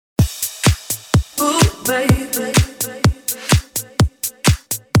baby.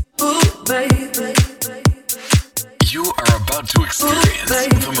 Ooh, baby. You are about to experience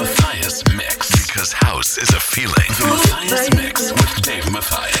the Matthias Mix, because house is a feeling. The Matthias Mix with Dave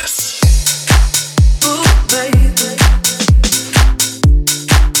Matthias. Ooh, baby.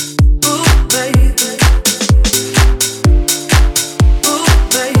 Ooh, baby. Ooh,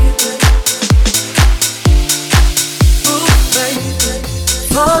 baby. Ooh, baby.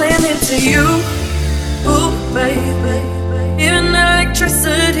 Falling into you. Ooh, baby. Even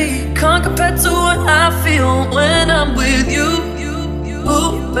electricity can't compare to what I feel when I'm with you.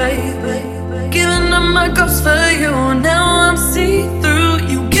 Ooh, baby. Giving up my ghost for you. Now I'm see-through.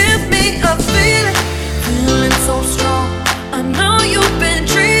 You give me a feeling so strong. I know you've been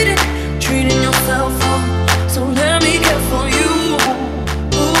treating yourself wrong. So let me care for you.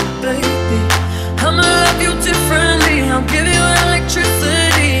 Ooh, baby. I'ma love you differently. I'll give you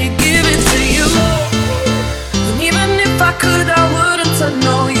electricity. Give it to you. And even if I could, I wouldn't turn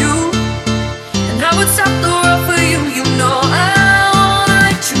on you. And I would stop the world for you. You know I wanna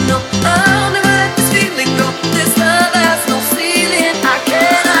let you know I'll never let this feeling go. This love has no ceiling. I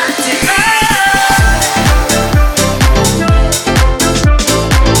cannot deny.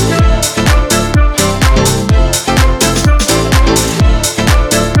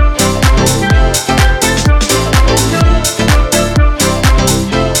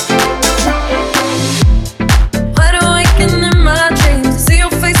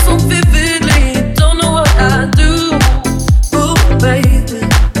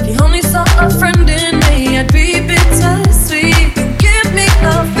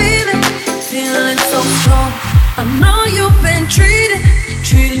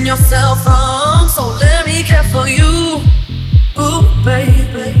 Yourself wrong, so let me care for you. Ooh,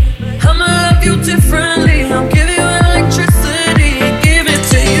 baby, I'ma love you differently. I'll give you electricity, give it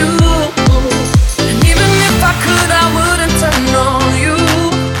to you. And even if I could, I wouldn't turn on you.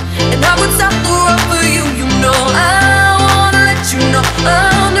 And I would stop the world for you. You know I wanna let you know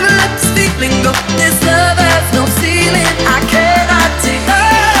I'll never let this feeling go. This love has no ceiling. I cannot deny.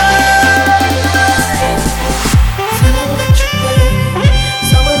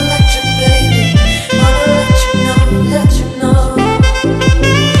 Let you know.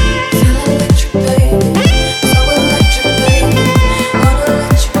 Feel electric, baby.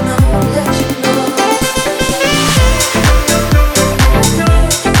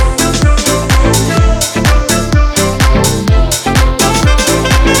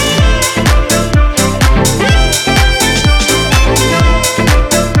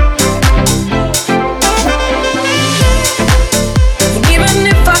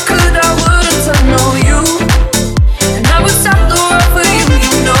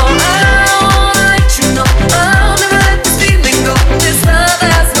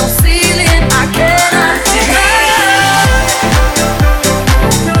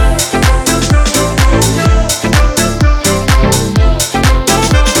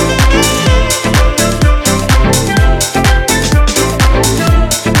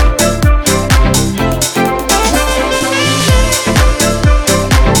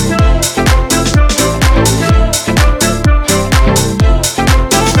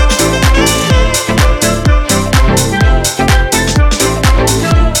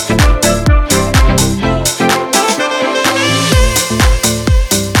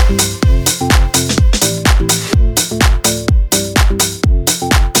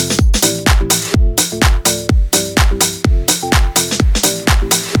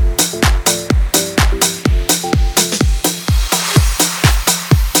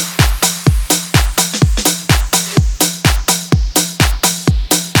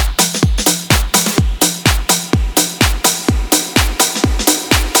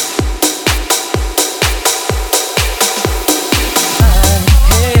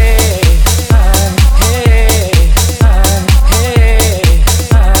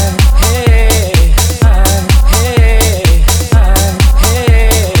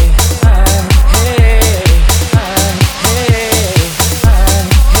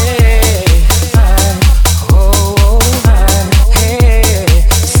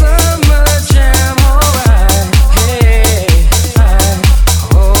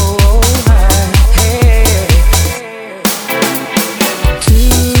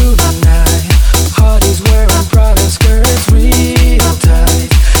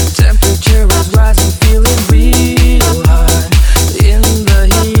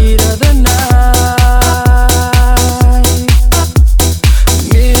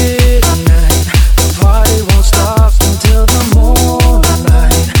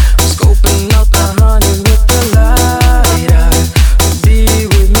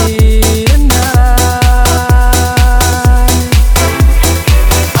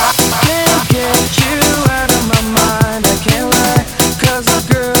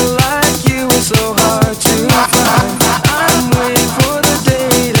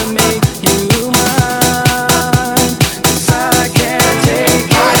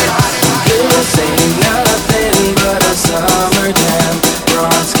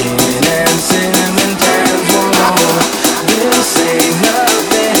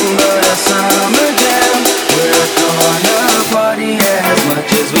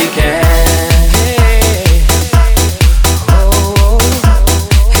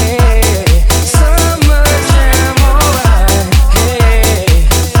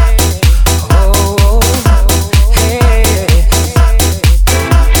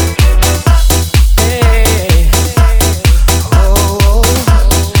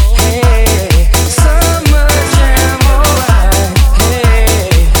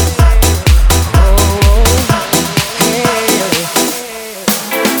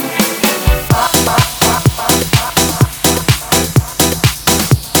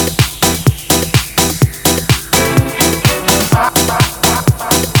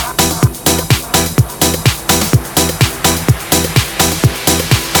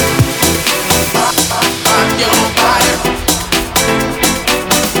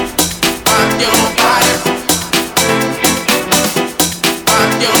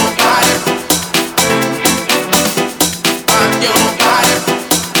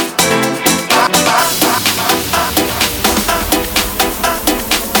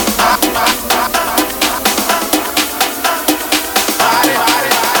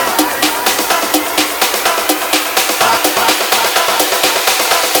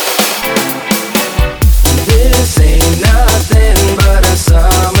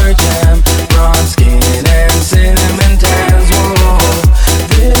 Summer jam, bronze skin and cinnamon tans. Whoa,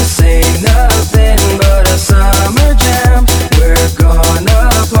 this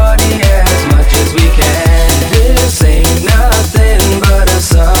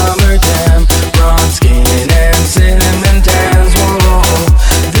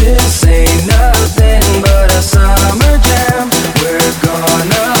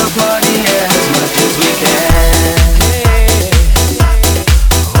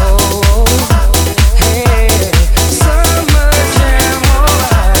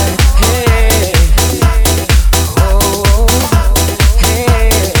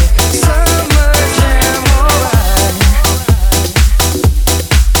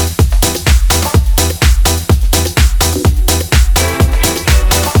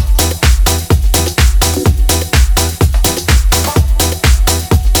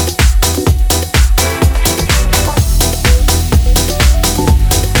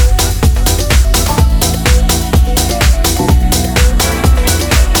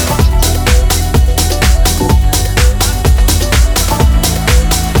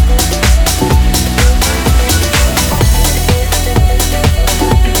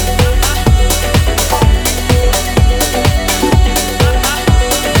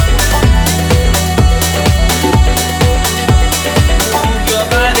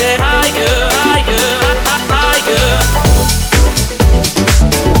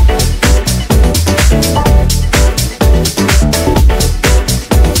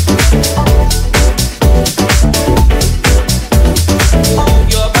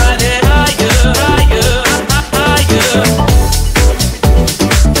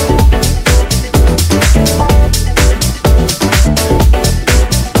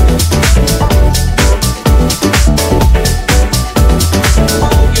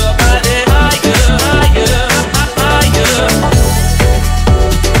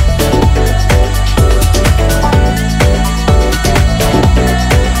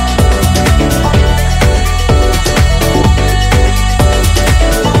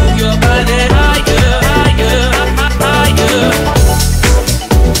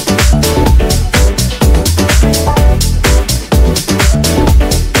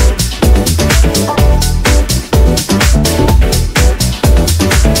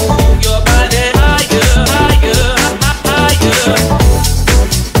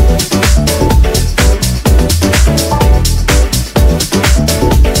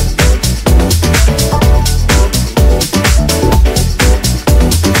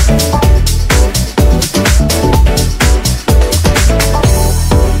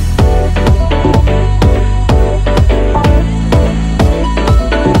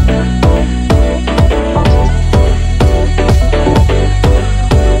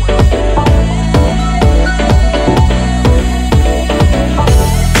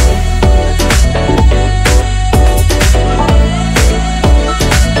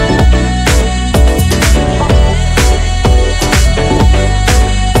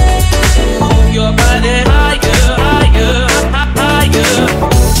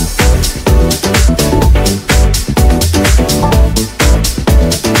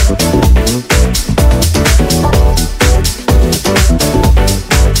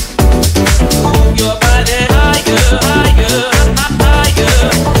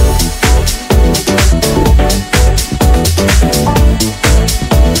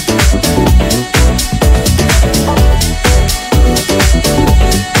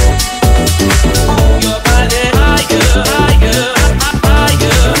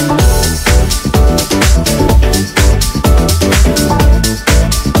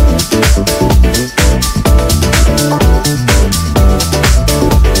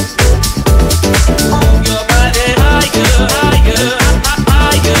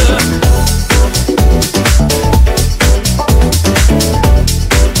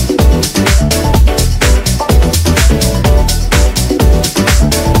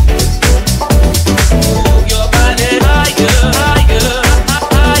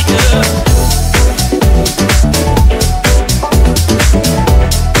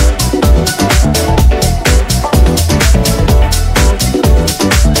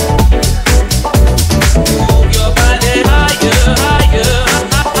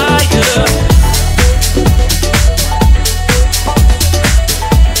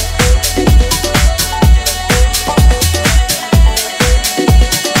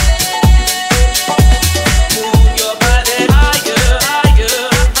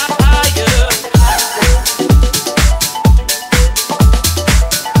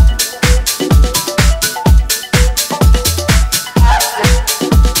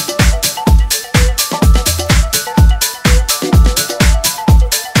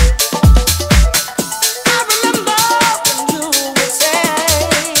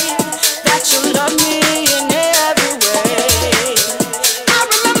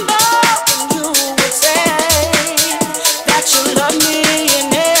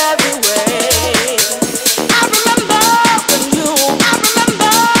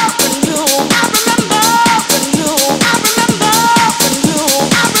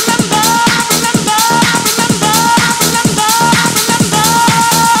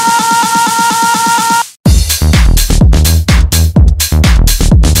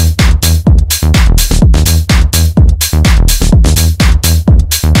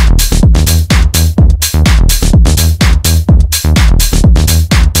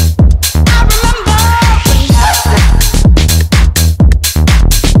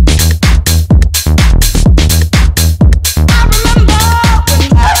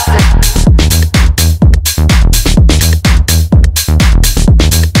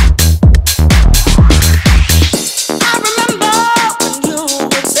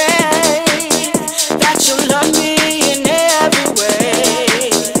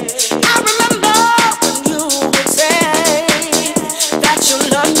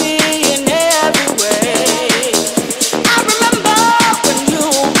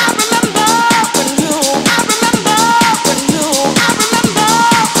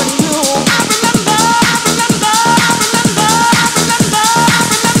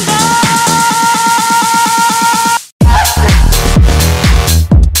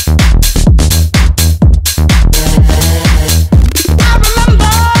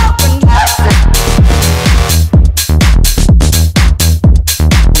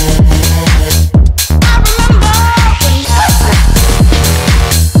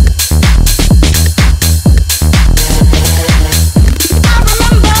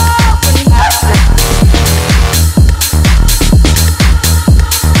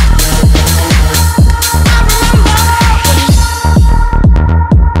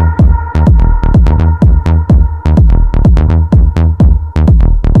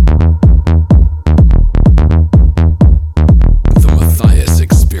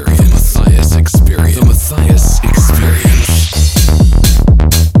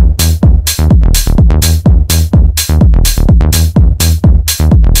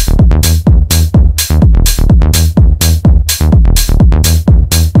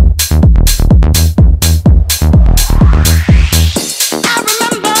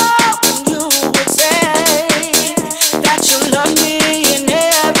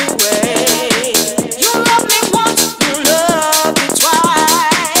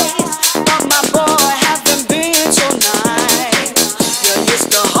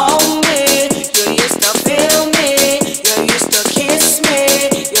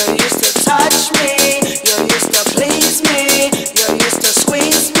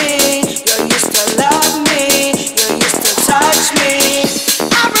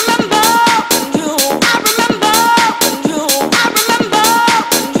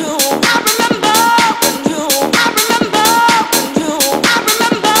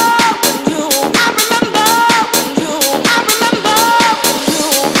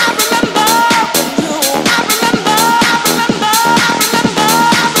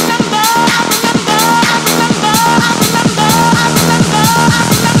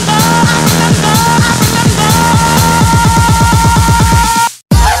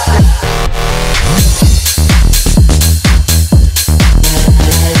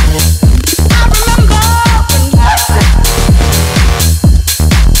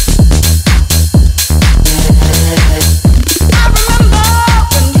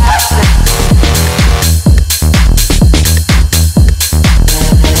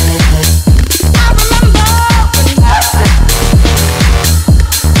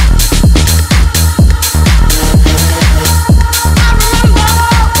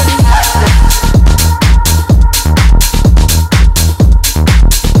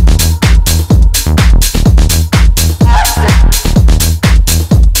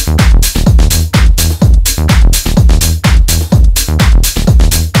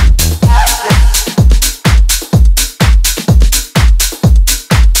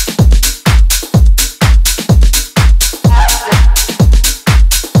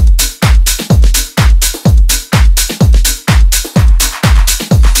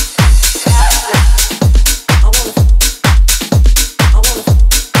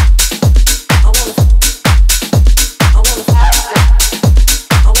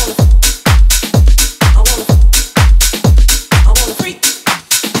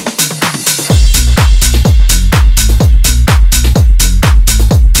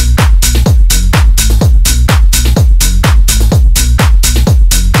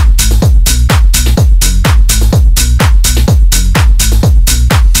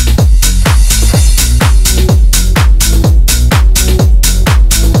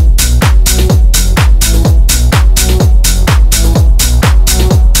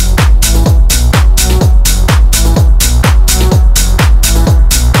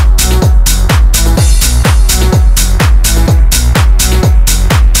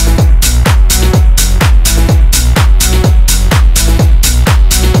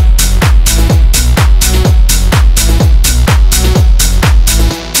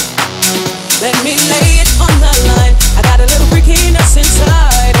Let me lay it on the line. I got a little freakiness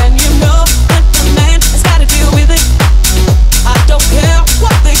inside, and you know that the man has got to deal with it. I don't care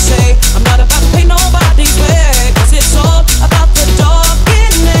what they say. I'm not about to pay nobody's way, 'cause it's all about the dog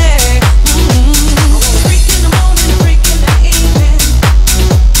in there. I want a freak in the morning, a freak in the evening.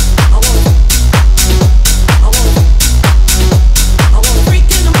 I want a freak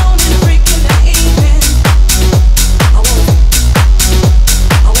in the morning, a freak in the evening. I want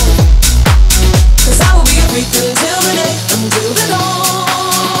 'cause I will be a freak until the day, until the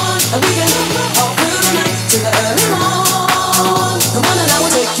dawn. And we can all through the night till the early morn. The one that I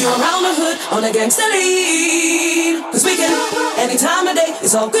will take you around the hood on a gangster lead. 'Cause we can, any time of day,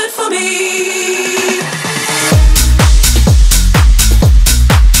 it's all good for me.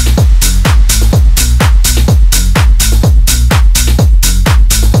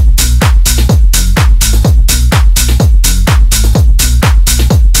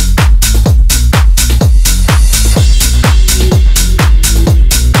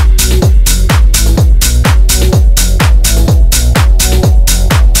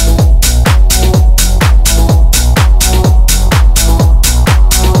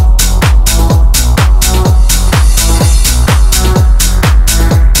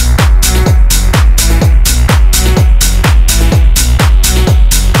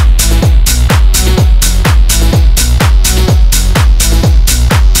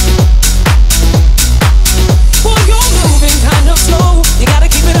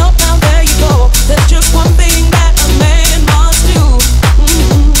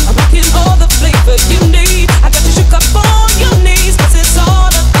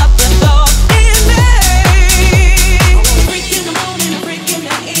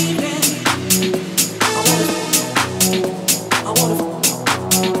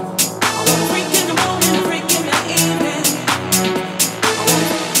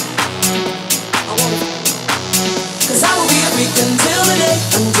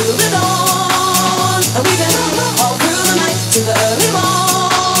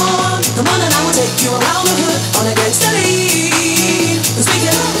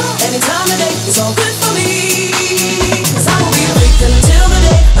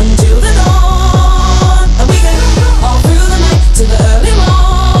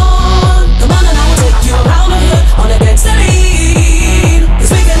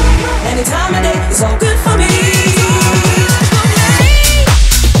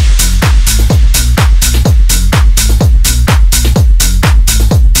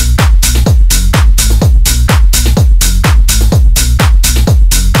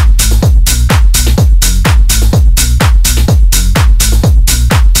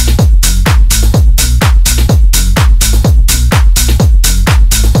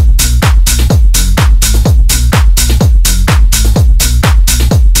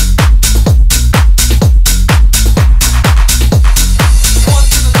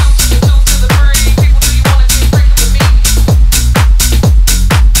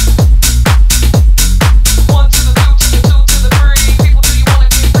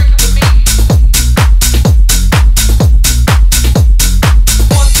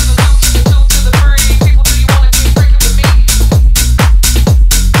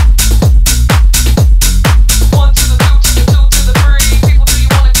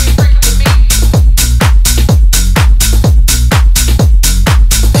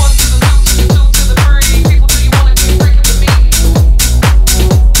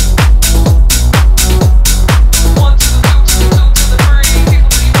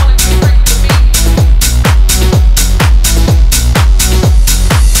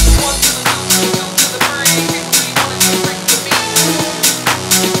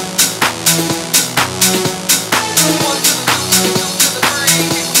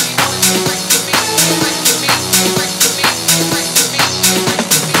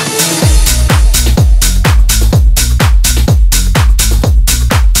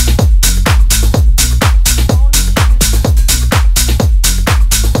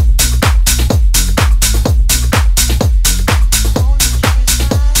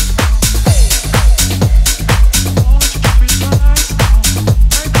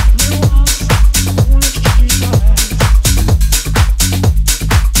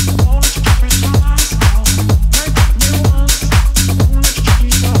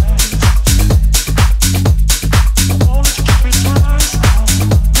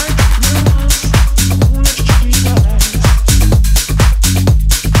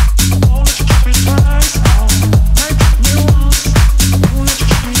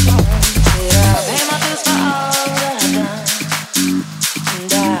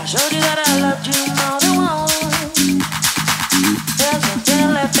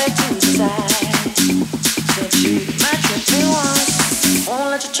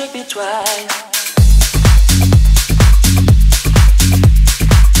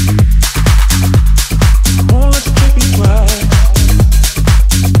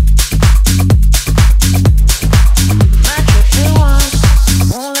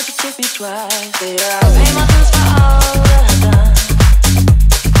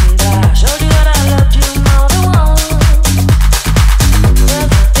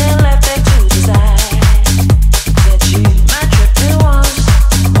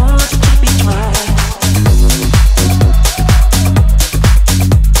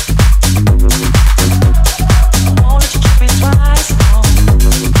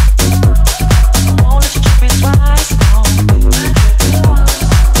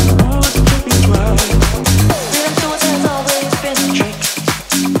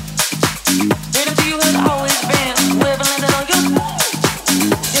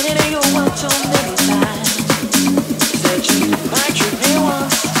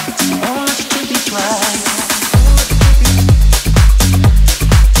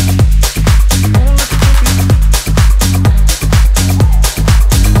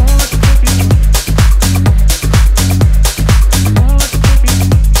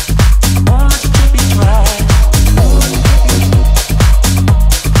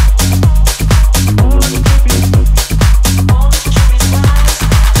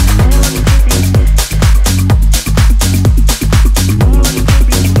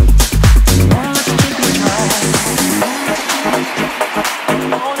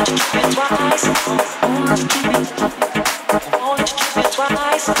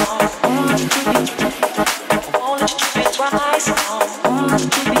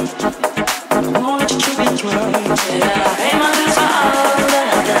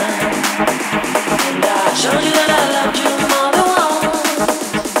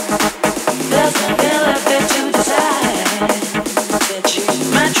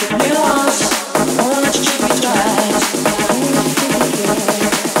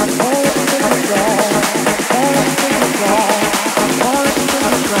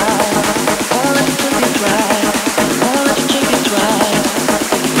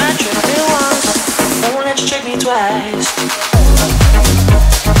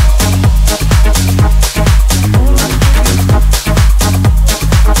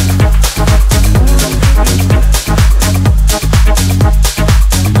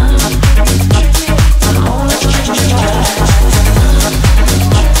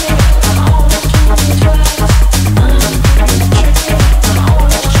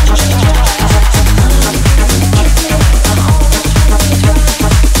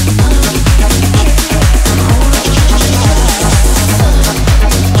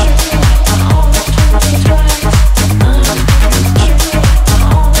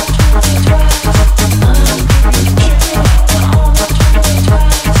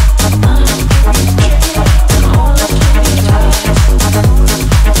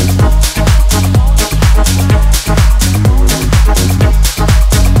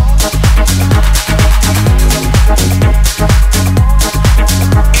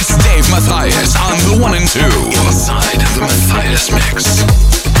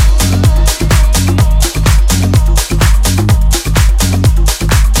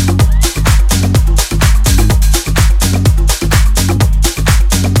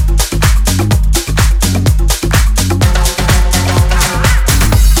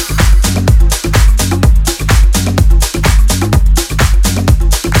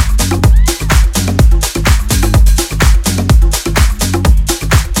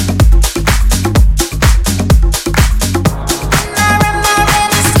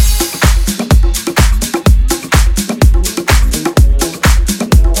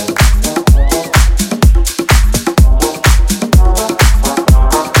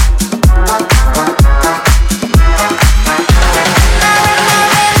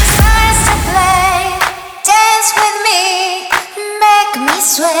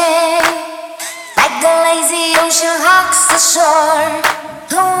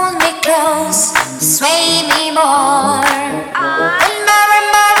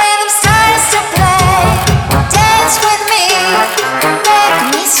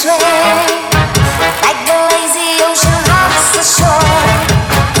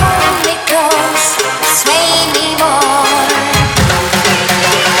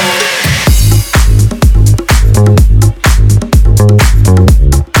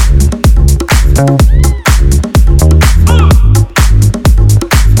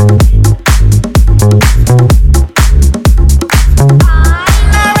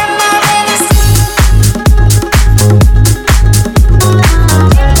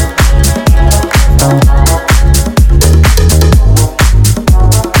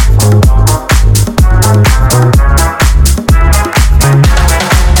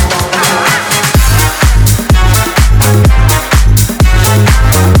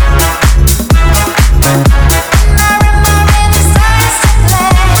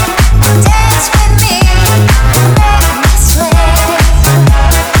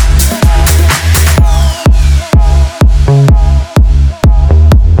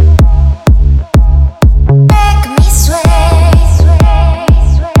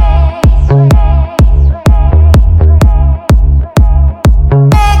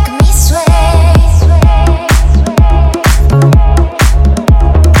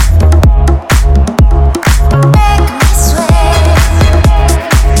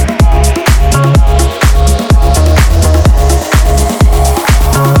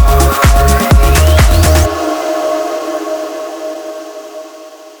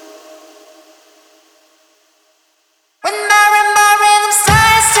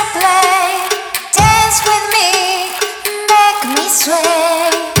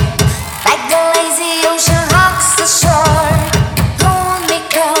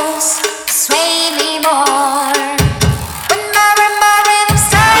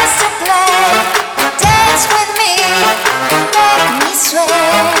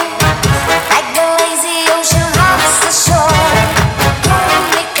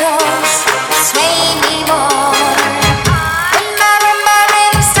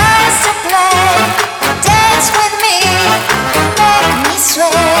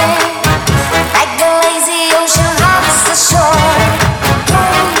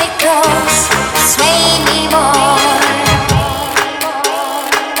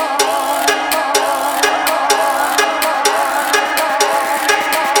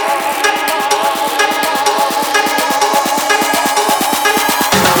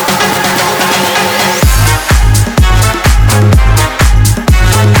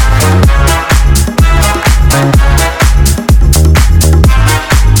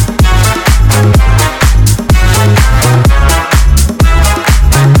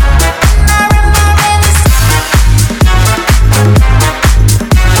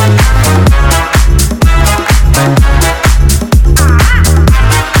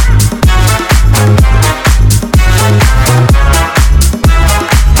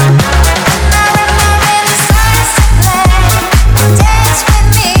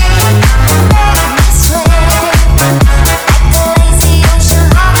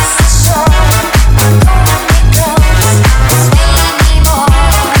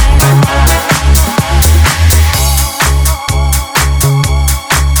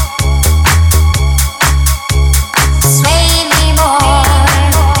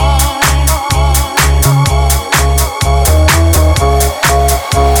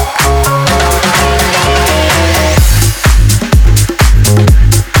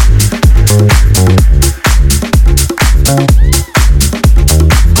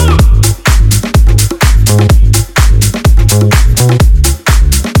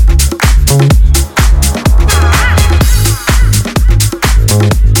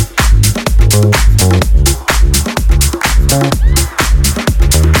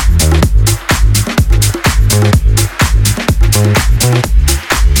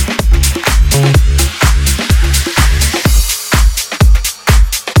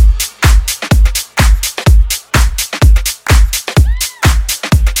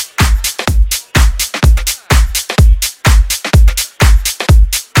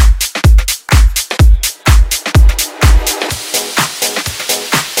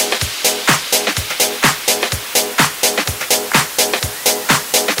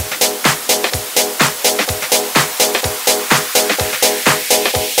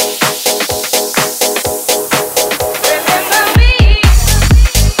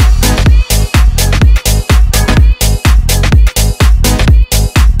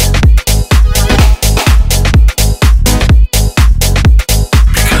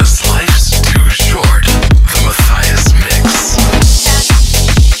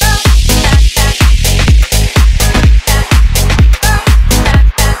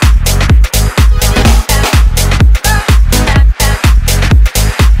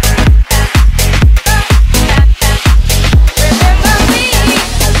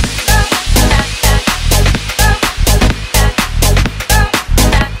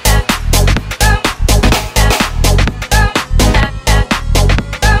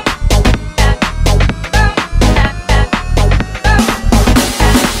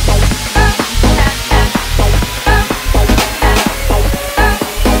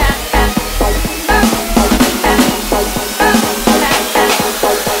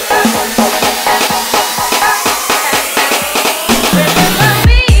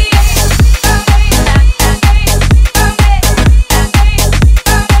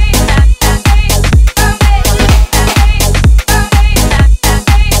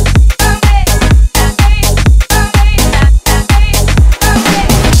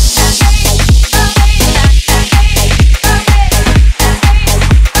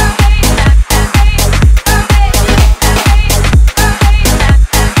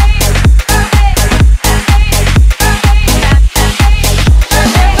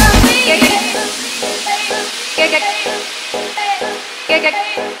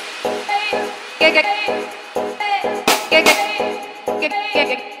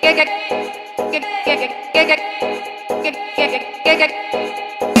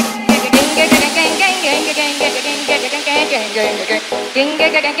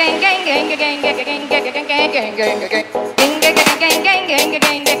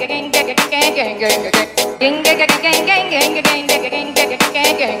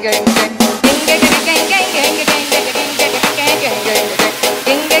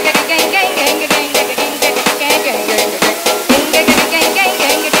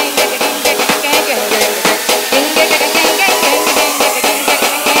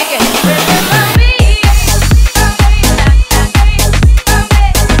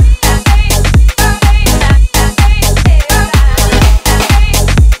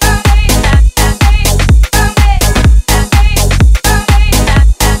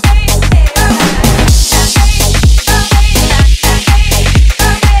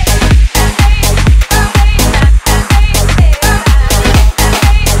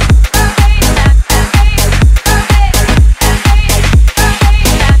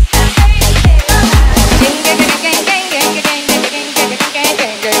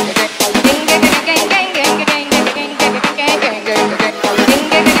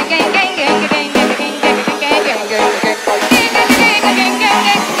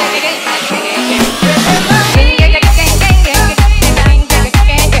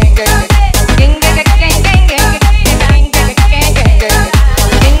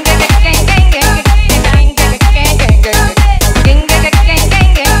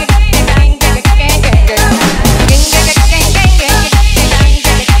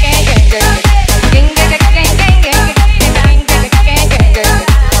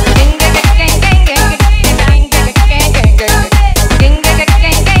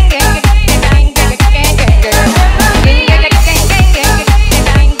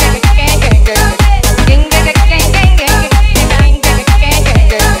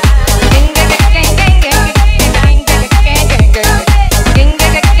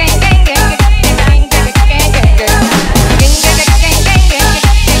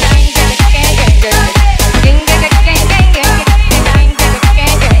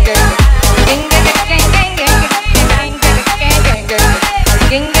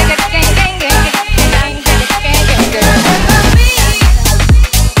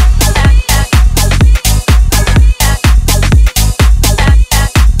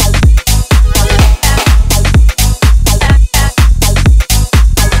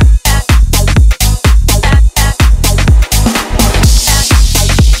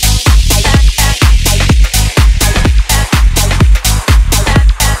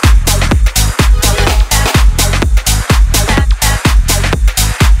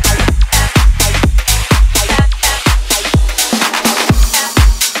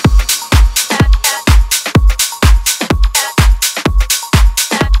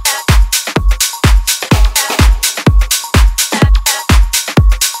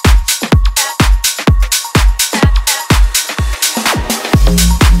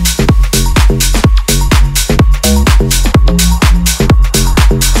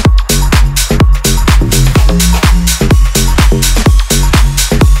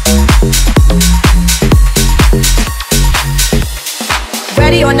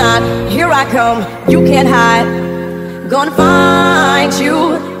 come, you can't hide. Gonna find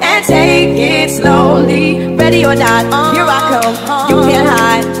you and take it slowly. Ready or not, here I come, you can't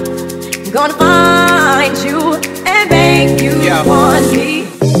hide. Gonna find you and make you want me.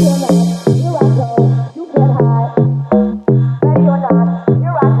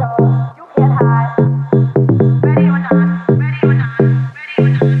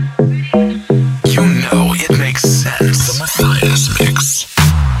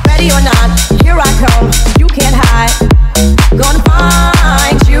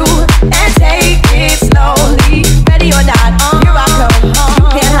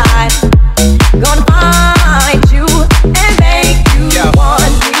 Gonna find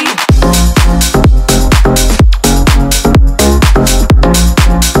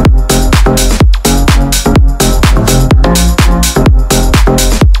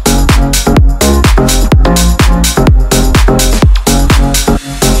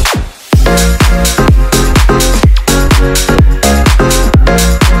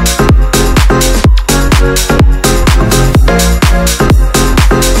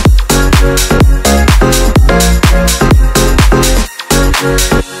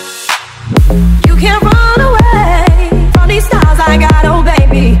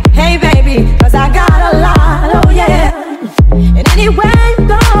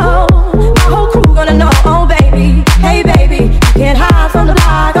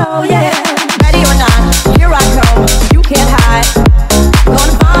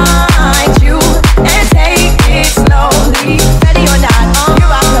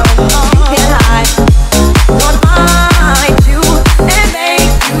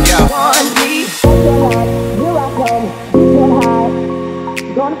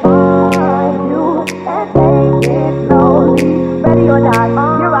Gonna find you and take it slowly. Ready or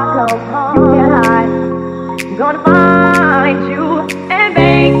not, here I come. You can't hide. Gonna find you and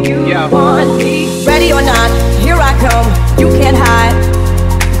make you want me. Ready or not, here I come. You can't hide.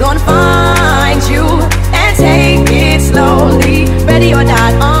 Gonna find you and take it slowly. Ready or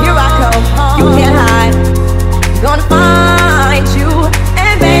not, here I come. You can't hide. Gonna find you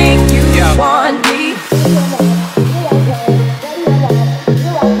and make you want me.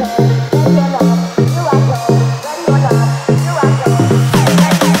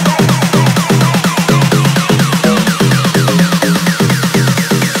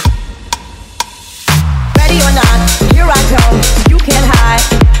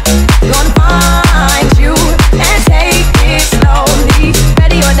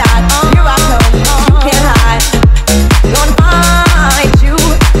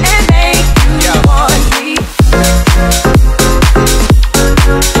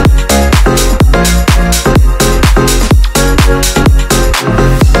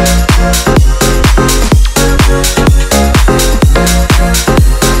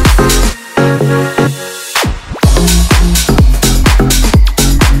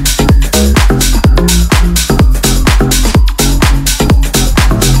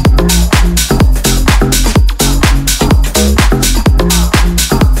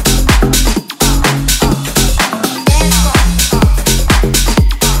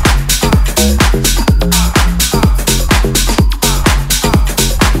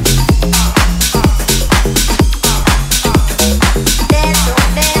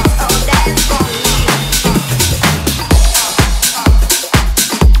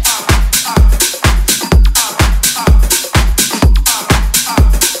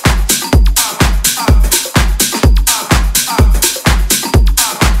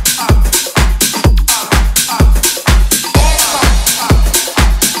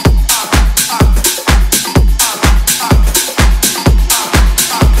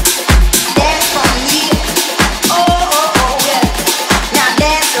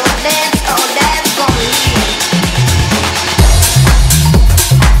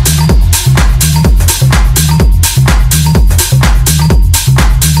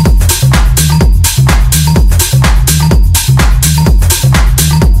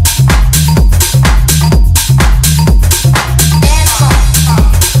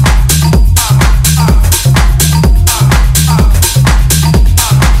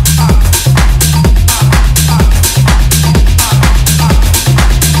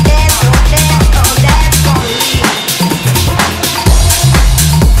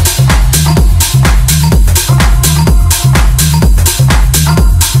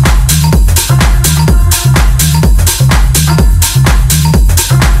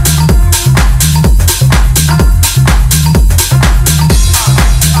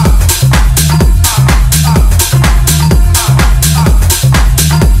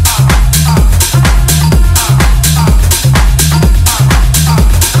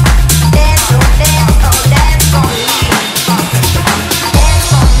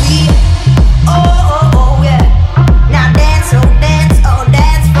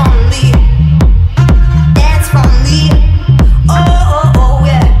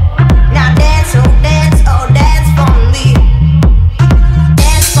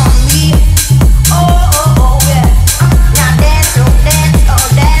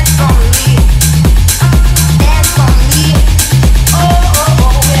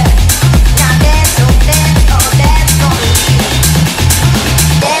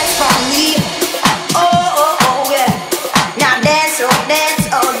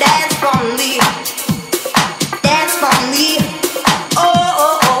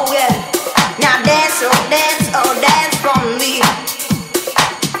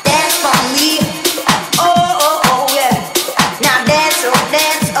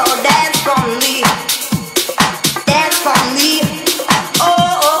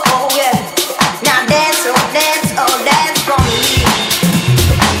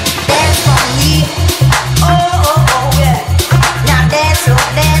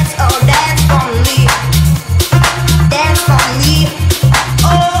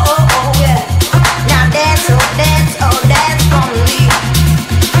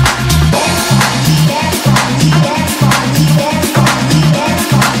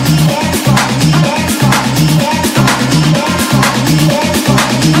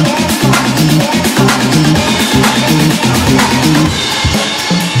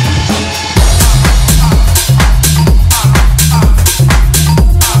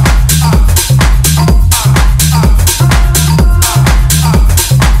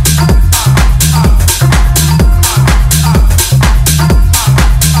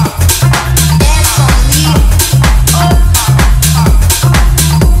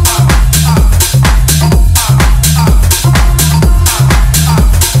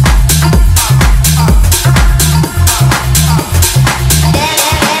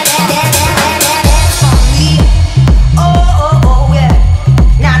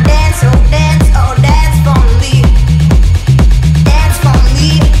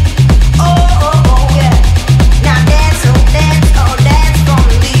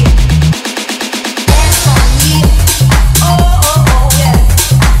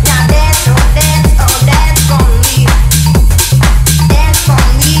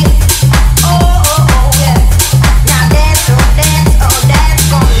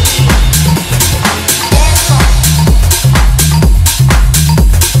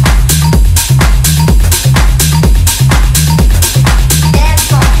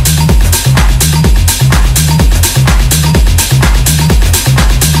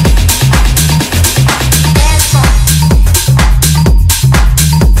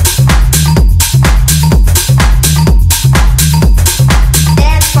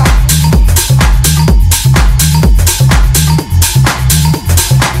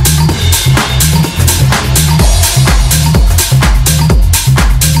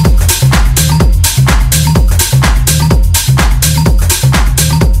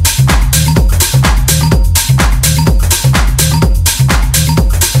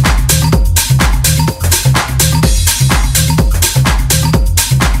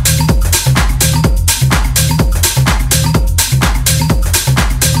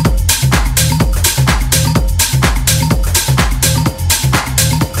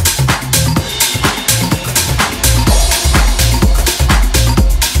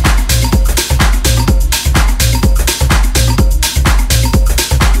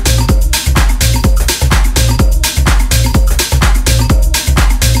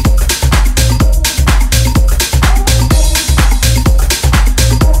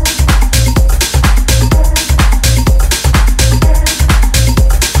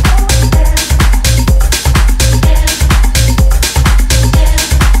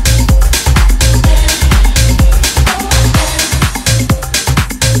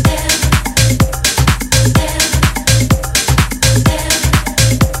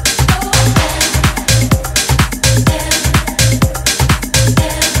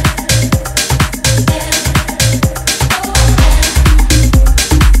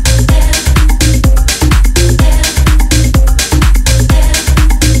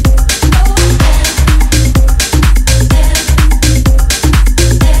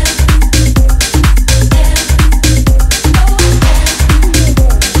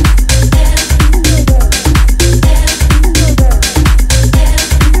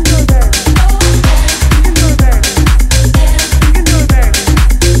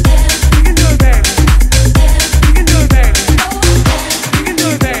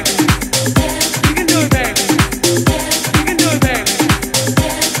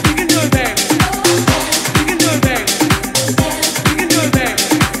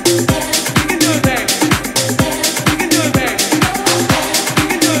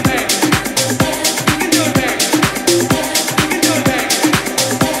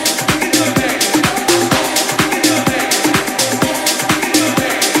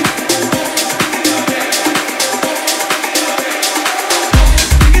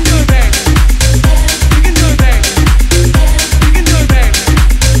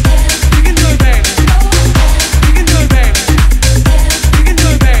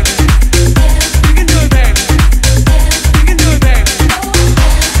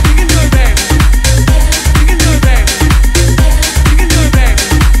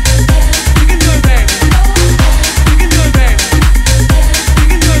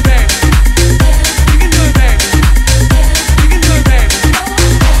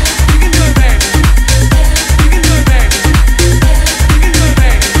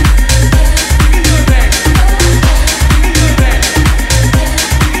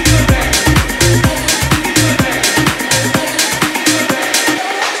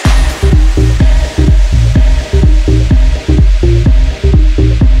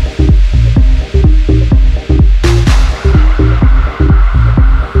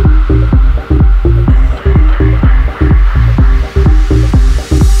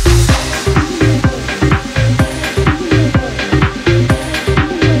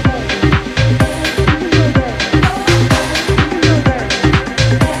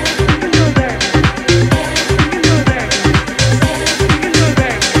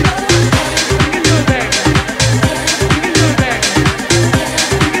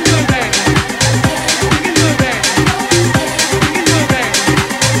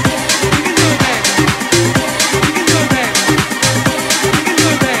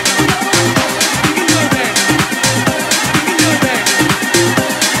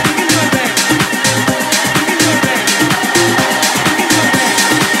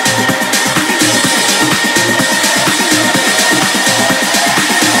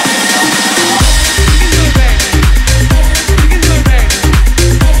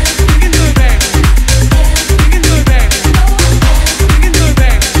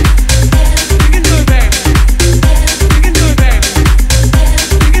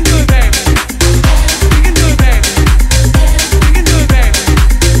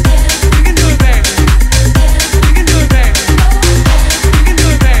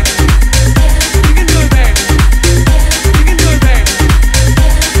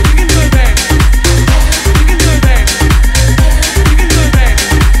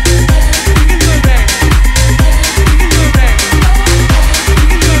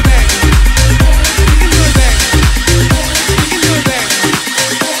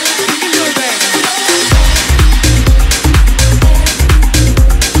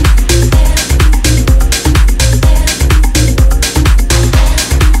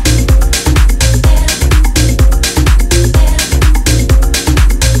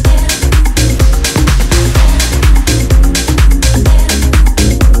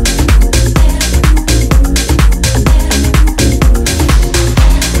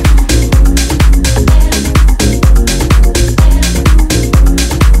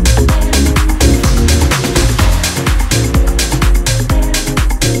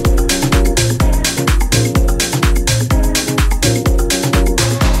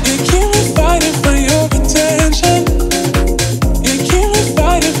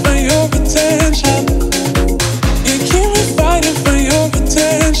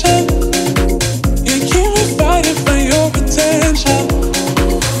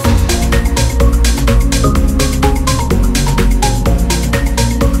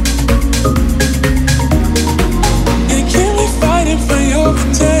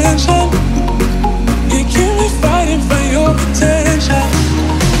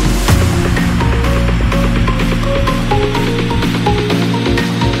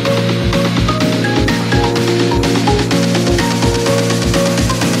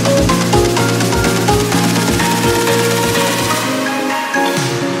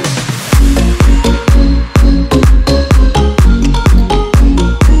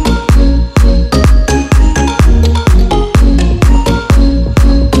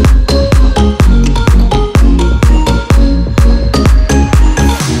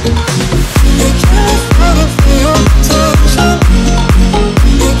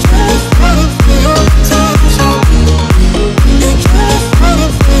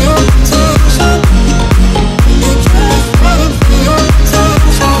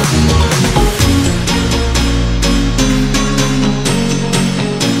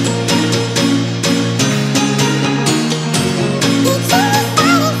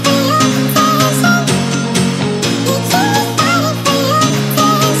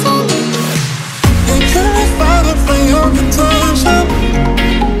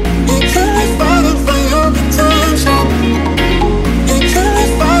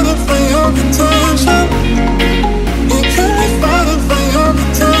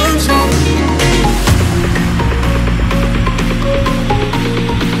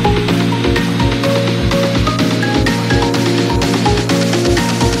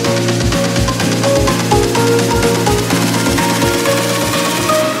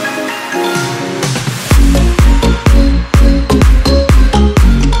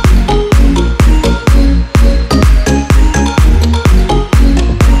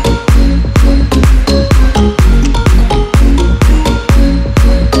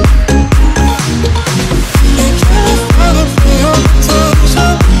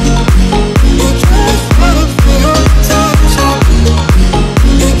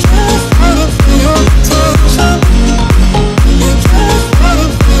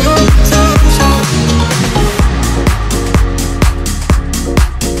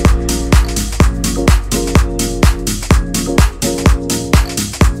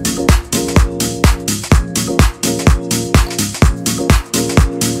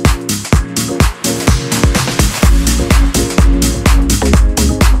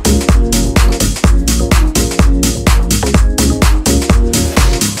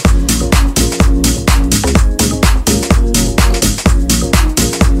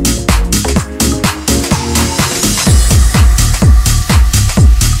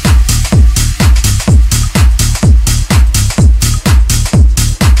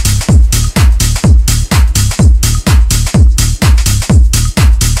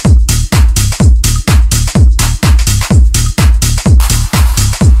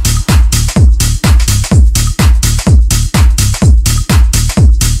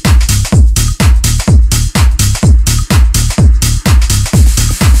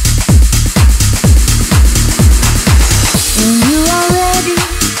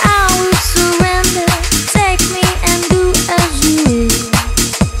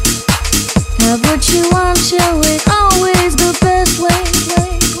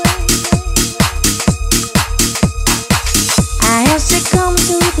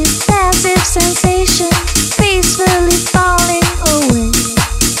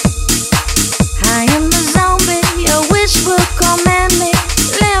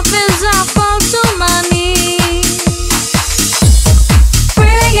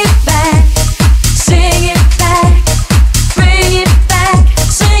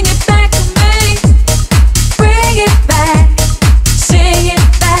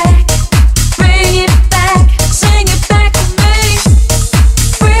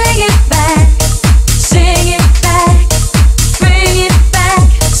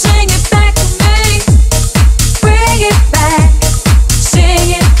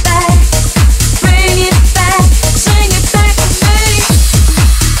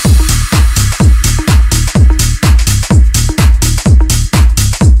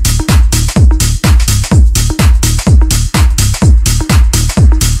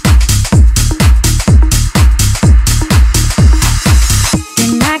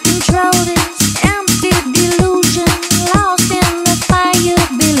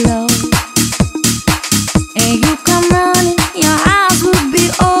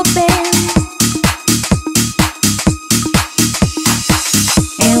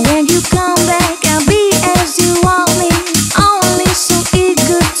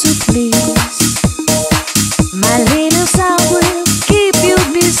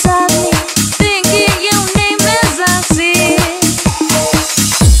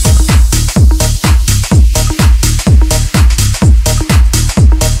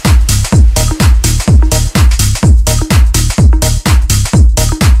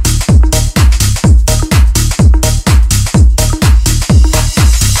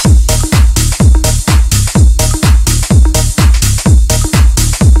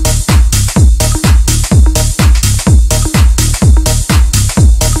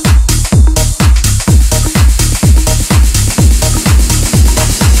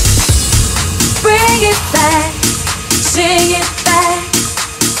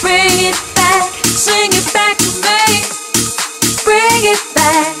 Sing it back,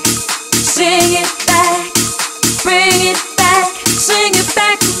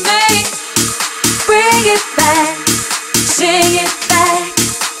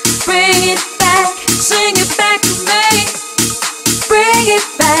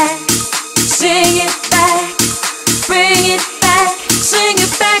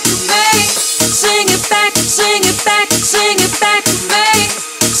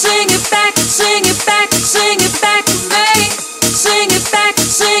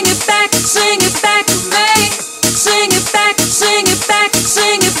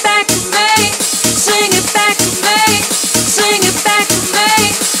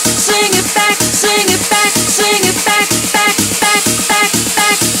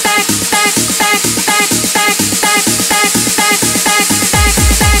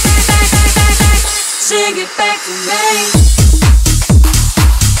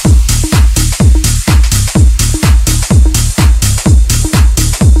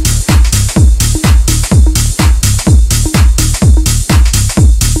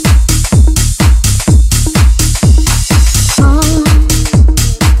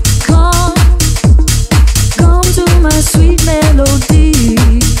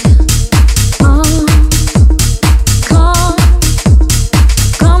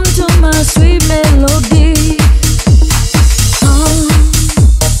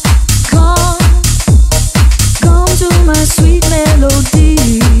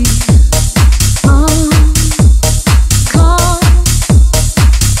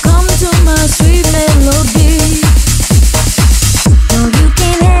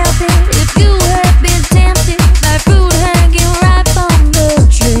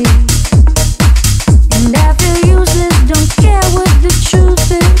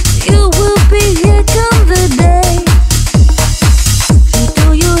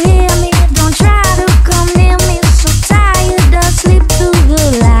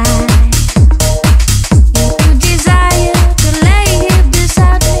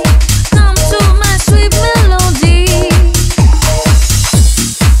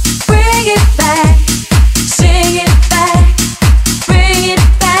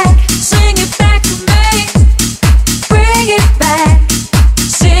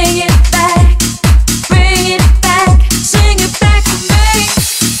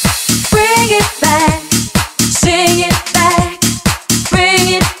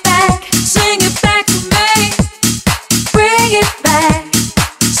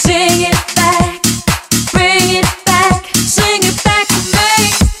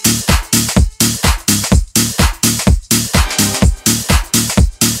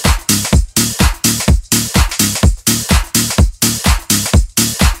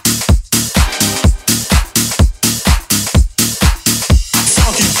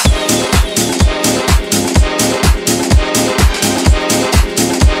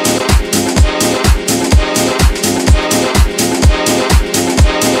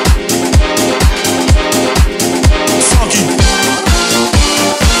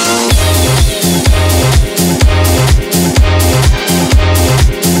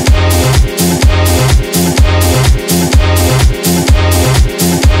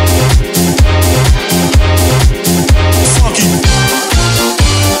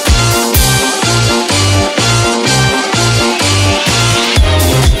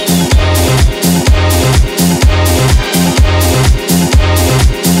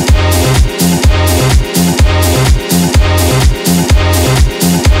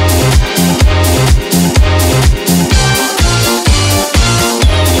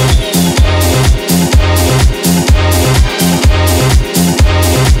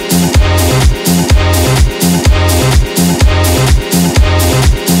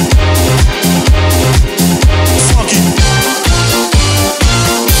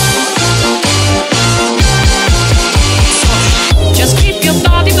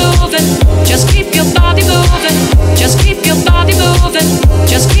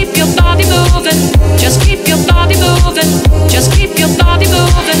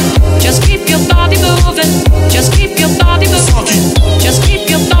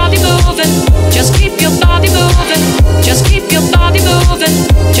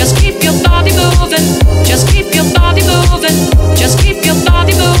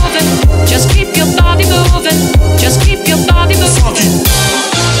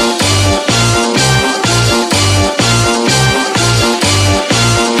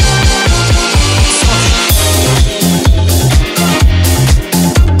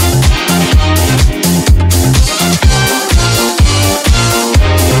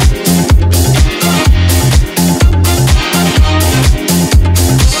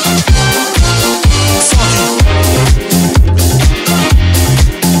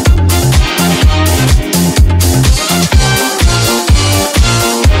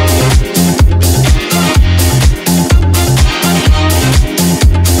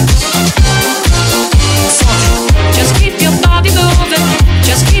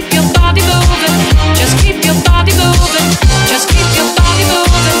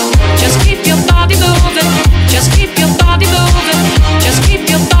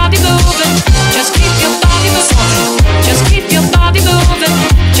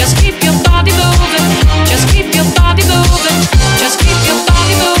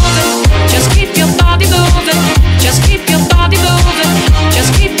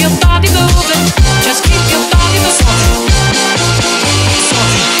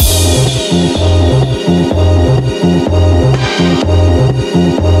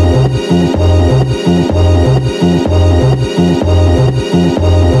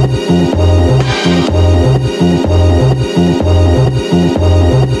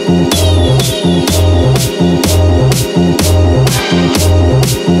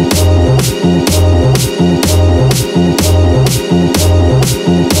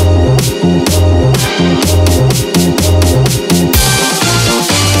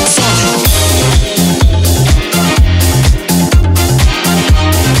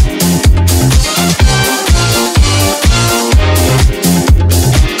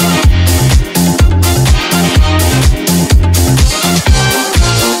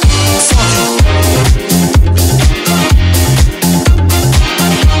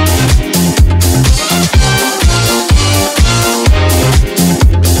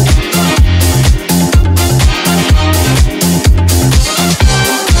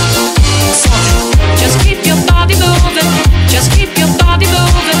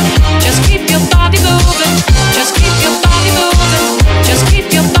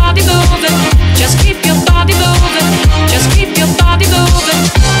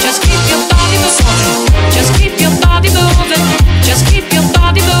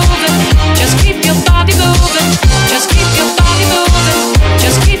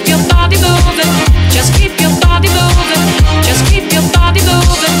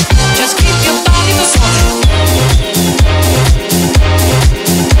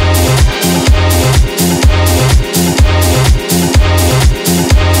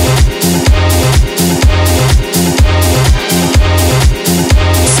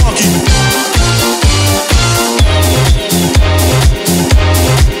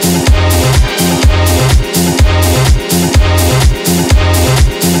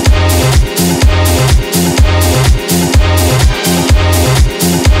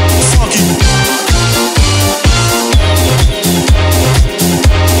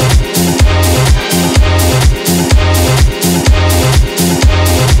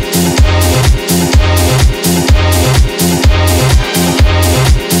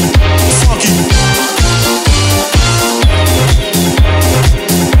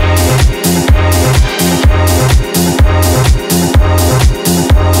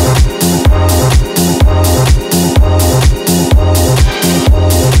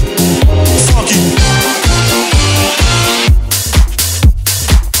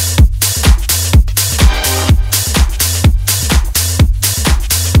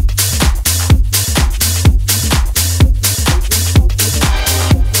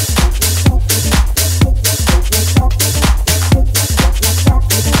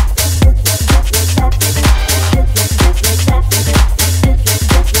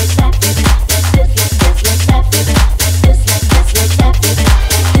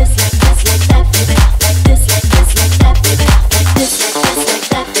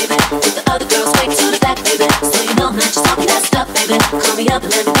 up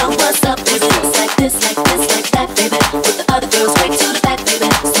and let me know what's up, baby. It's like this, like this, like that, baby. With the other girls way to the back, baby.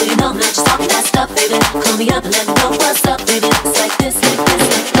 So you know I'm not just talking that stuff, baby. Call me up and let me know what's up, baby. It's like this, like this,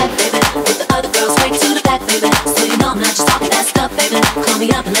 like that, baby. With the other girls way to the back, baby. So you know I'm not just talking that stuff, baby. Call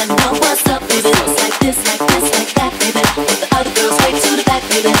me up and let me know what's up, baby. It's like this, like this, like that, baby. With the other girls way to the back,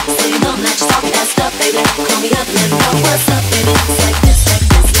 baby. So you know I'm not just talking that stuff, baby. Call me up and let me know what's up, baby. It's like this, like this,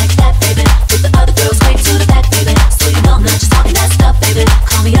 like that, baby. With the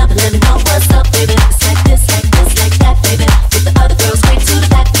other girls way to the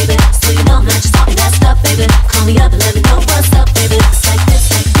back, baby. So you know I'm not just talking that stuff, baby. Call me up and let me know what's up, baby. It's like this,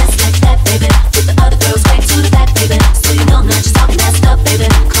 like this, like that, baby. With the other girls way to the back, baby. So you know I'm not just talking that stuff, baby. Call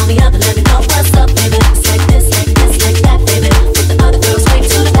me up and let me know what's up, baby. It's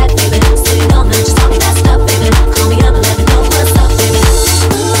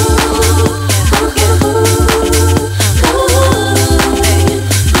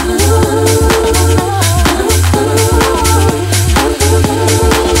like this, like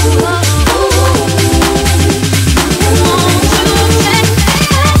this,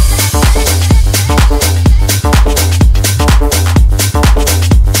 like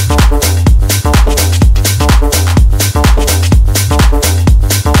that, baby. With the other girls way to the back, baby.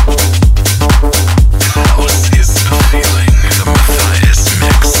 So you know I'm not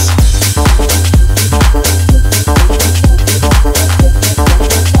just talking that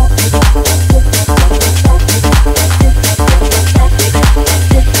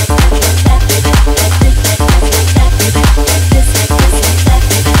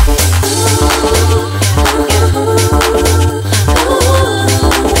baby. Call me up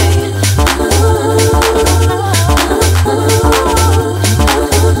and let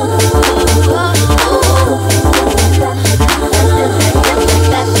me know what's up, baby. It's like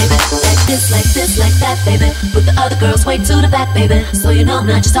this, like this, like that, baby. With the other girls way to the back, baby. So you know I'm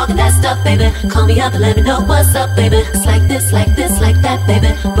not just talking that stuff, baby. Call me up and let me know what's up, baby. I'm not just talking that stuff, baby. Call me up and let me know what's up, baby. It's like this, like this, like that,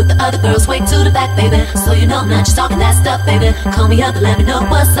 baby. With the other girls way to the back, baby. So you know I'm not just talking that stuff, baby. Call me up and let me know what's up, baby. It's like this, like this, like that, baby. With the other girls way to the back, baby. So you know I'm not just talking that stuff, baby. Call me up and let me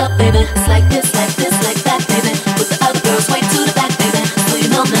know what's up, baby. It's like this, like this, like that, baby. With the other girls way to the back, baby. So you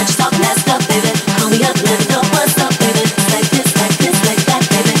know I'm not just talking that stuff, baby. Call me up and let me know what's up, baby. It's like this, like this, like that,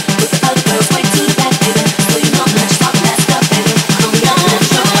 baby. With the other girls way to the back, baby. So you know I'm not just talking that stuff, baby. Call me up and let me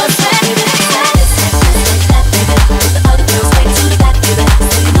know what's up, baby. It's like this, like this, like that, baby. With the other girls way to the back, baby. So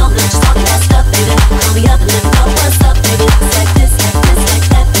you know I'm not just talking that stuff, baby. Call me up and let me know what's up, baby. It's like this, like this,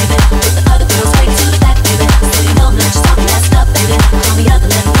 like that, baby. With the other girls way to the back, baby. So you know I'm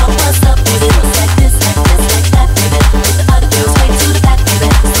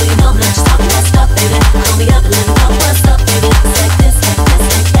not just talking that stuff, baby. Call me up and let me know what's up, baby. It's like this, like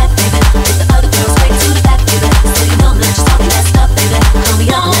this, like that, baby. With the other girls way to the back, baby. So you know I'm not just talking that stuff, baby.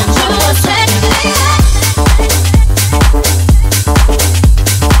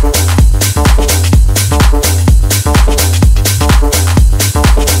 Call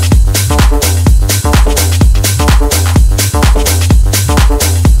me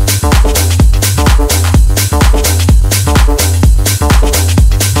up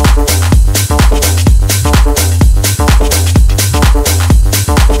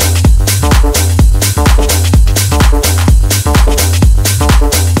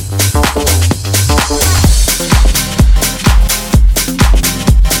and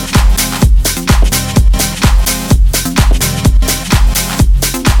let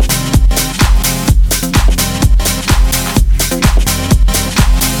me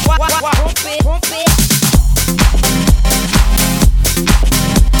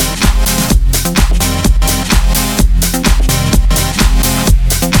know what's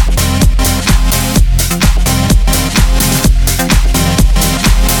up,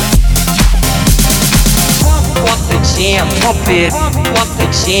 baby. pump it, want the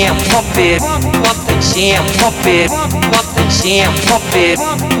jam, pump it, want the jam, pump it, want the jam, pump it,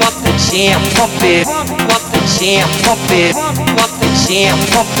 want the jam, pump it, want the jam, pump it, want the jam,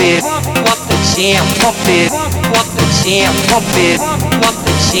 pump it, want the jam, pump it, want the jam, pump it, want the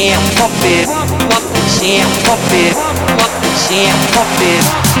jam, pump it, want the jam, pump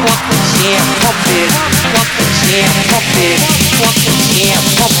it,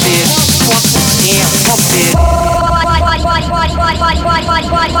 want the jam, pump it, want the jam, pump it, want the jam, pump it, want the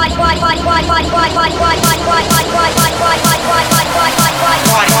jam,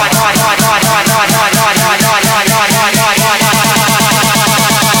 pump it,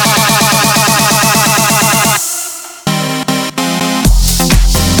 want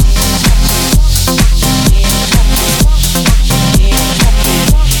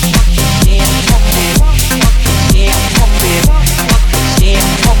the jam, pump it.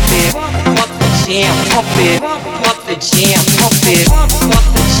 Pump it, want the jam, pump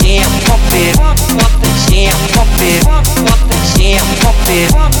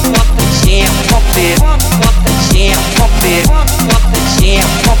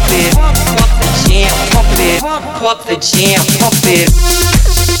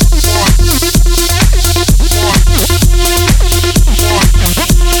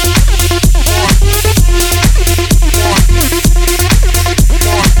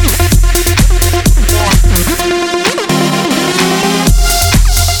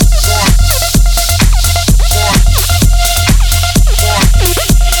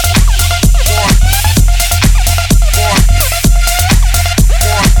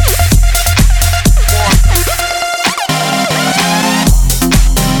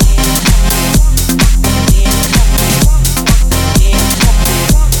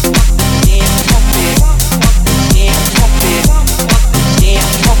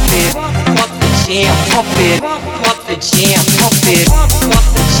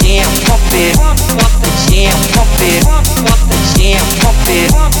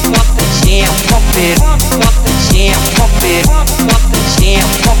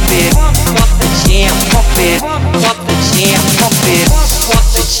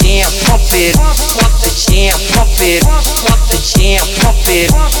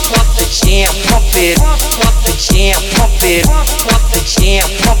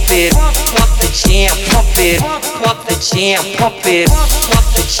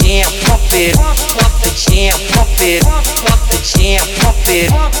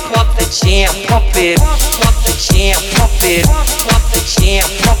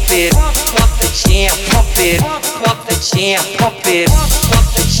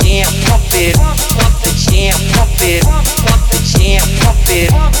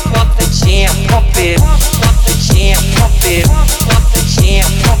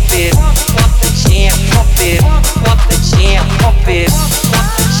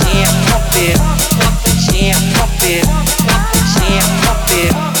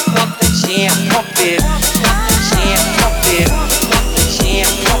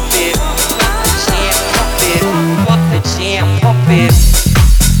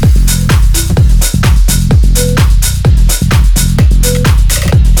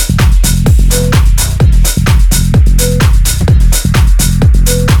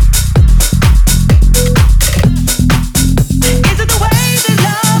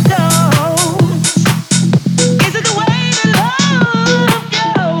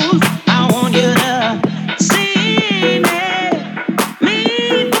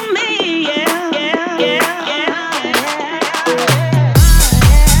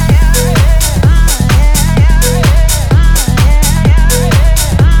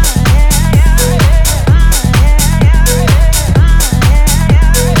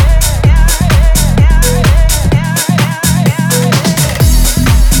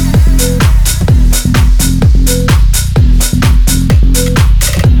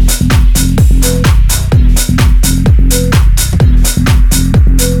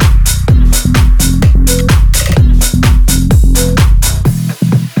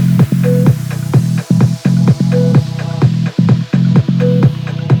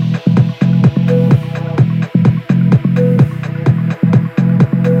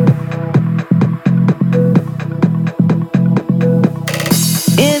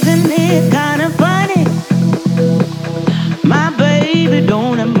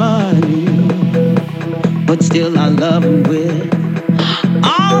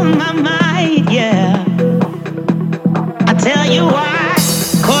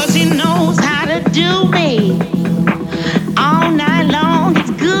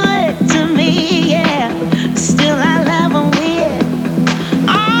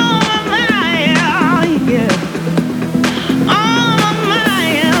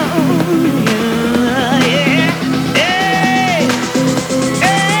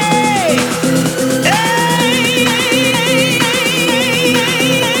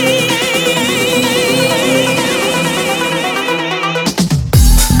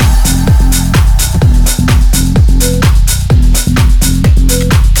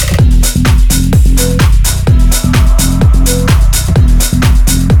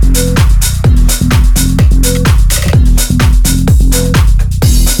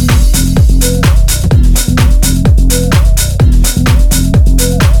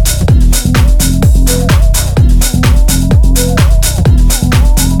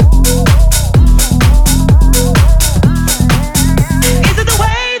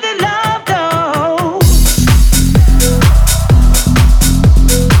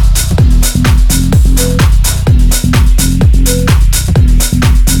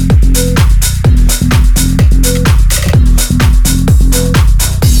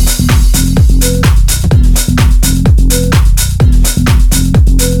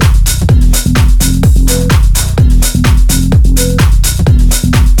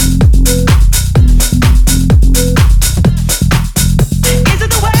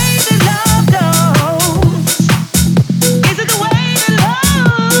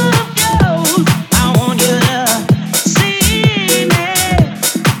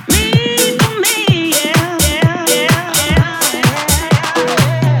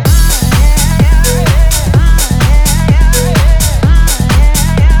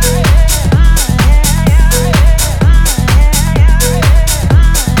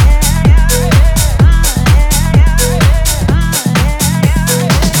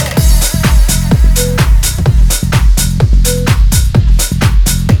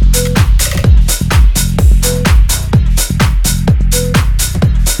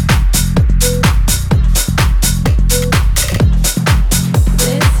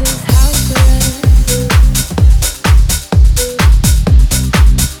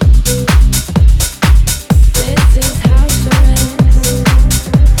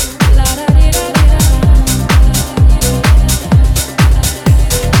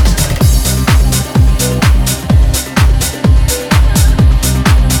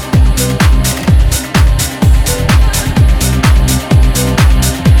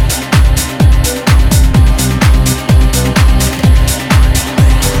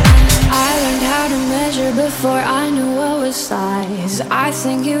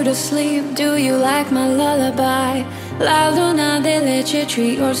sing you to sleep. Do you like my lullaby? La Luna, they let you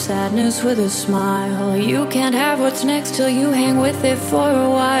treat your sadness with a smile. You can't have what's next till you hang with it for a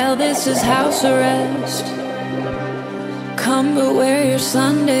while. This is house arrest. Come but wear your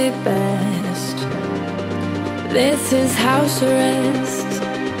Sunday best. This is house arrest.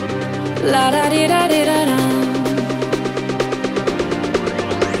 La da di da di da da.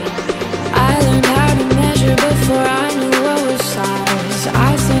 I learned how to measure before I knew what was size.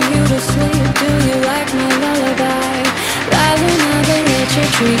 I sing you to sleep. Do you like my lullaby? La Luna, they let you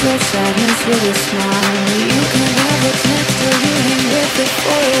treat your sadness with a smile. You can have what's next till you hang with it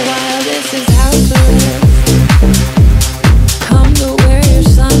for a while. This is house arrest. Come to wear your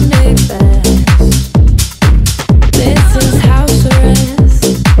Sunday best. This is house arrest.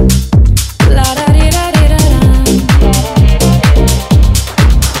 La da di da di da da.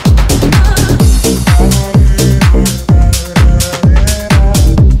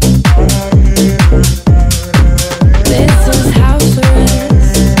 This is house arrest.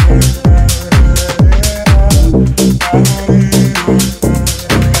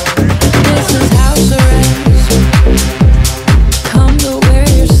 This is house arrest. Come to wear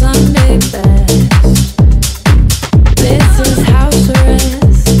your Sunday best. This is house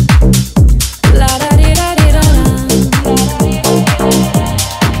arrest. La da di da di da da.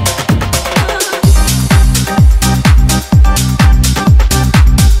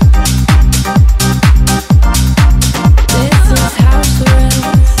 This is house arrest.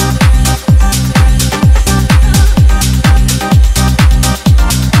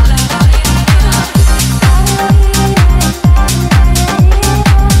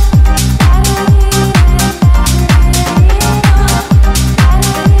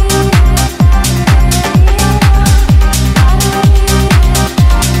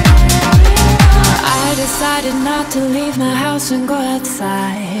 I decided not to leave my house and go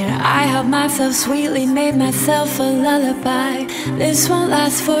outside. I helped myself sweetly, made myself a lullaby. This won't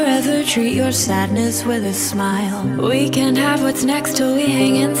last forever, treat your sadness with a smile. We can't have what's next till we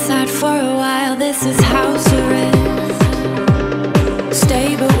hang inside for a while. This is house arrest.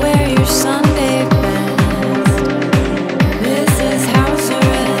 Stay but wear your Sunday best. This is house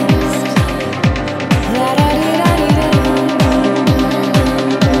arrest. La da di da di da.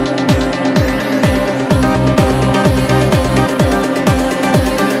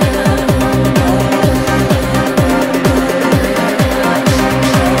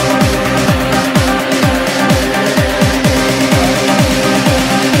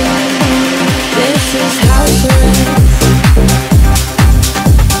 This is house arrest.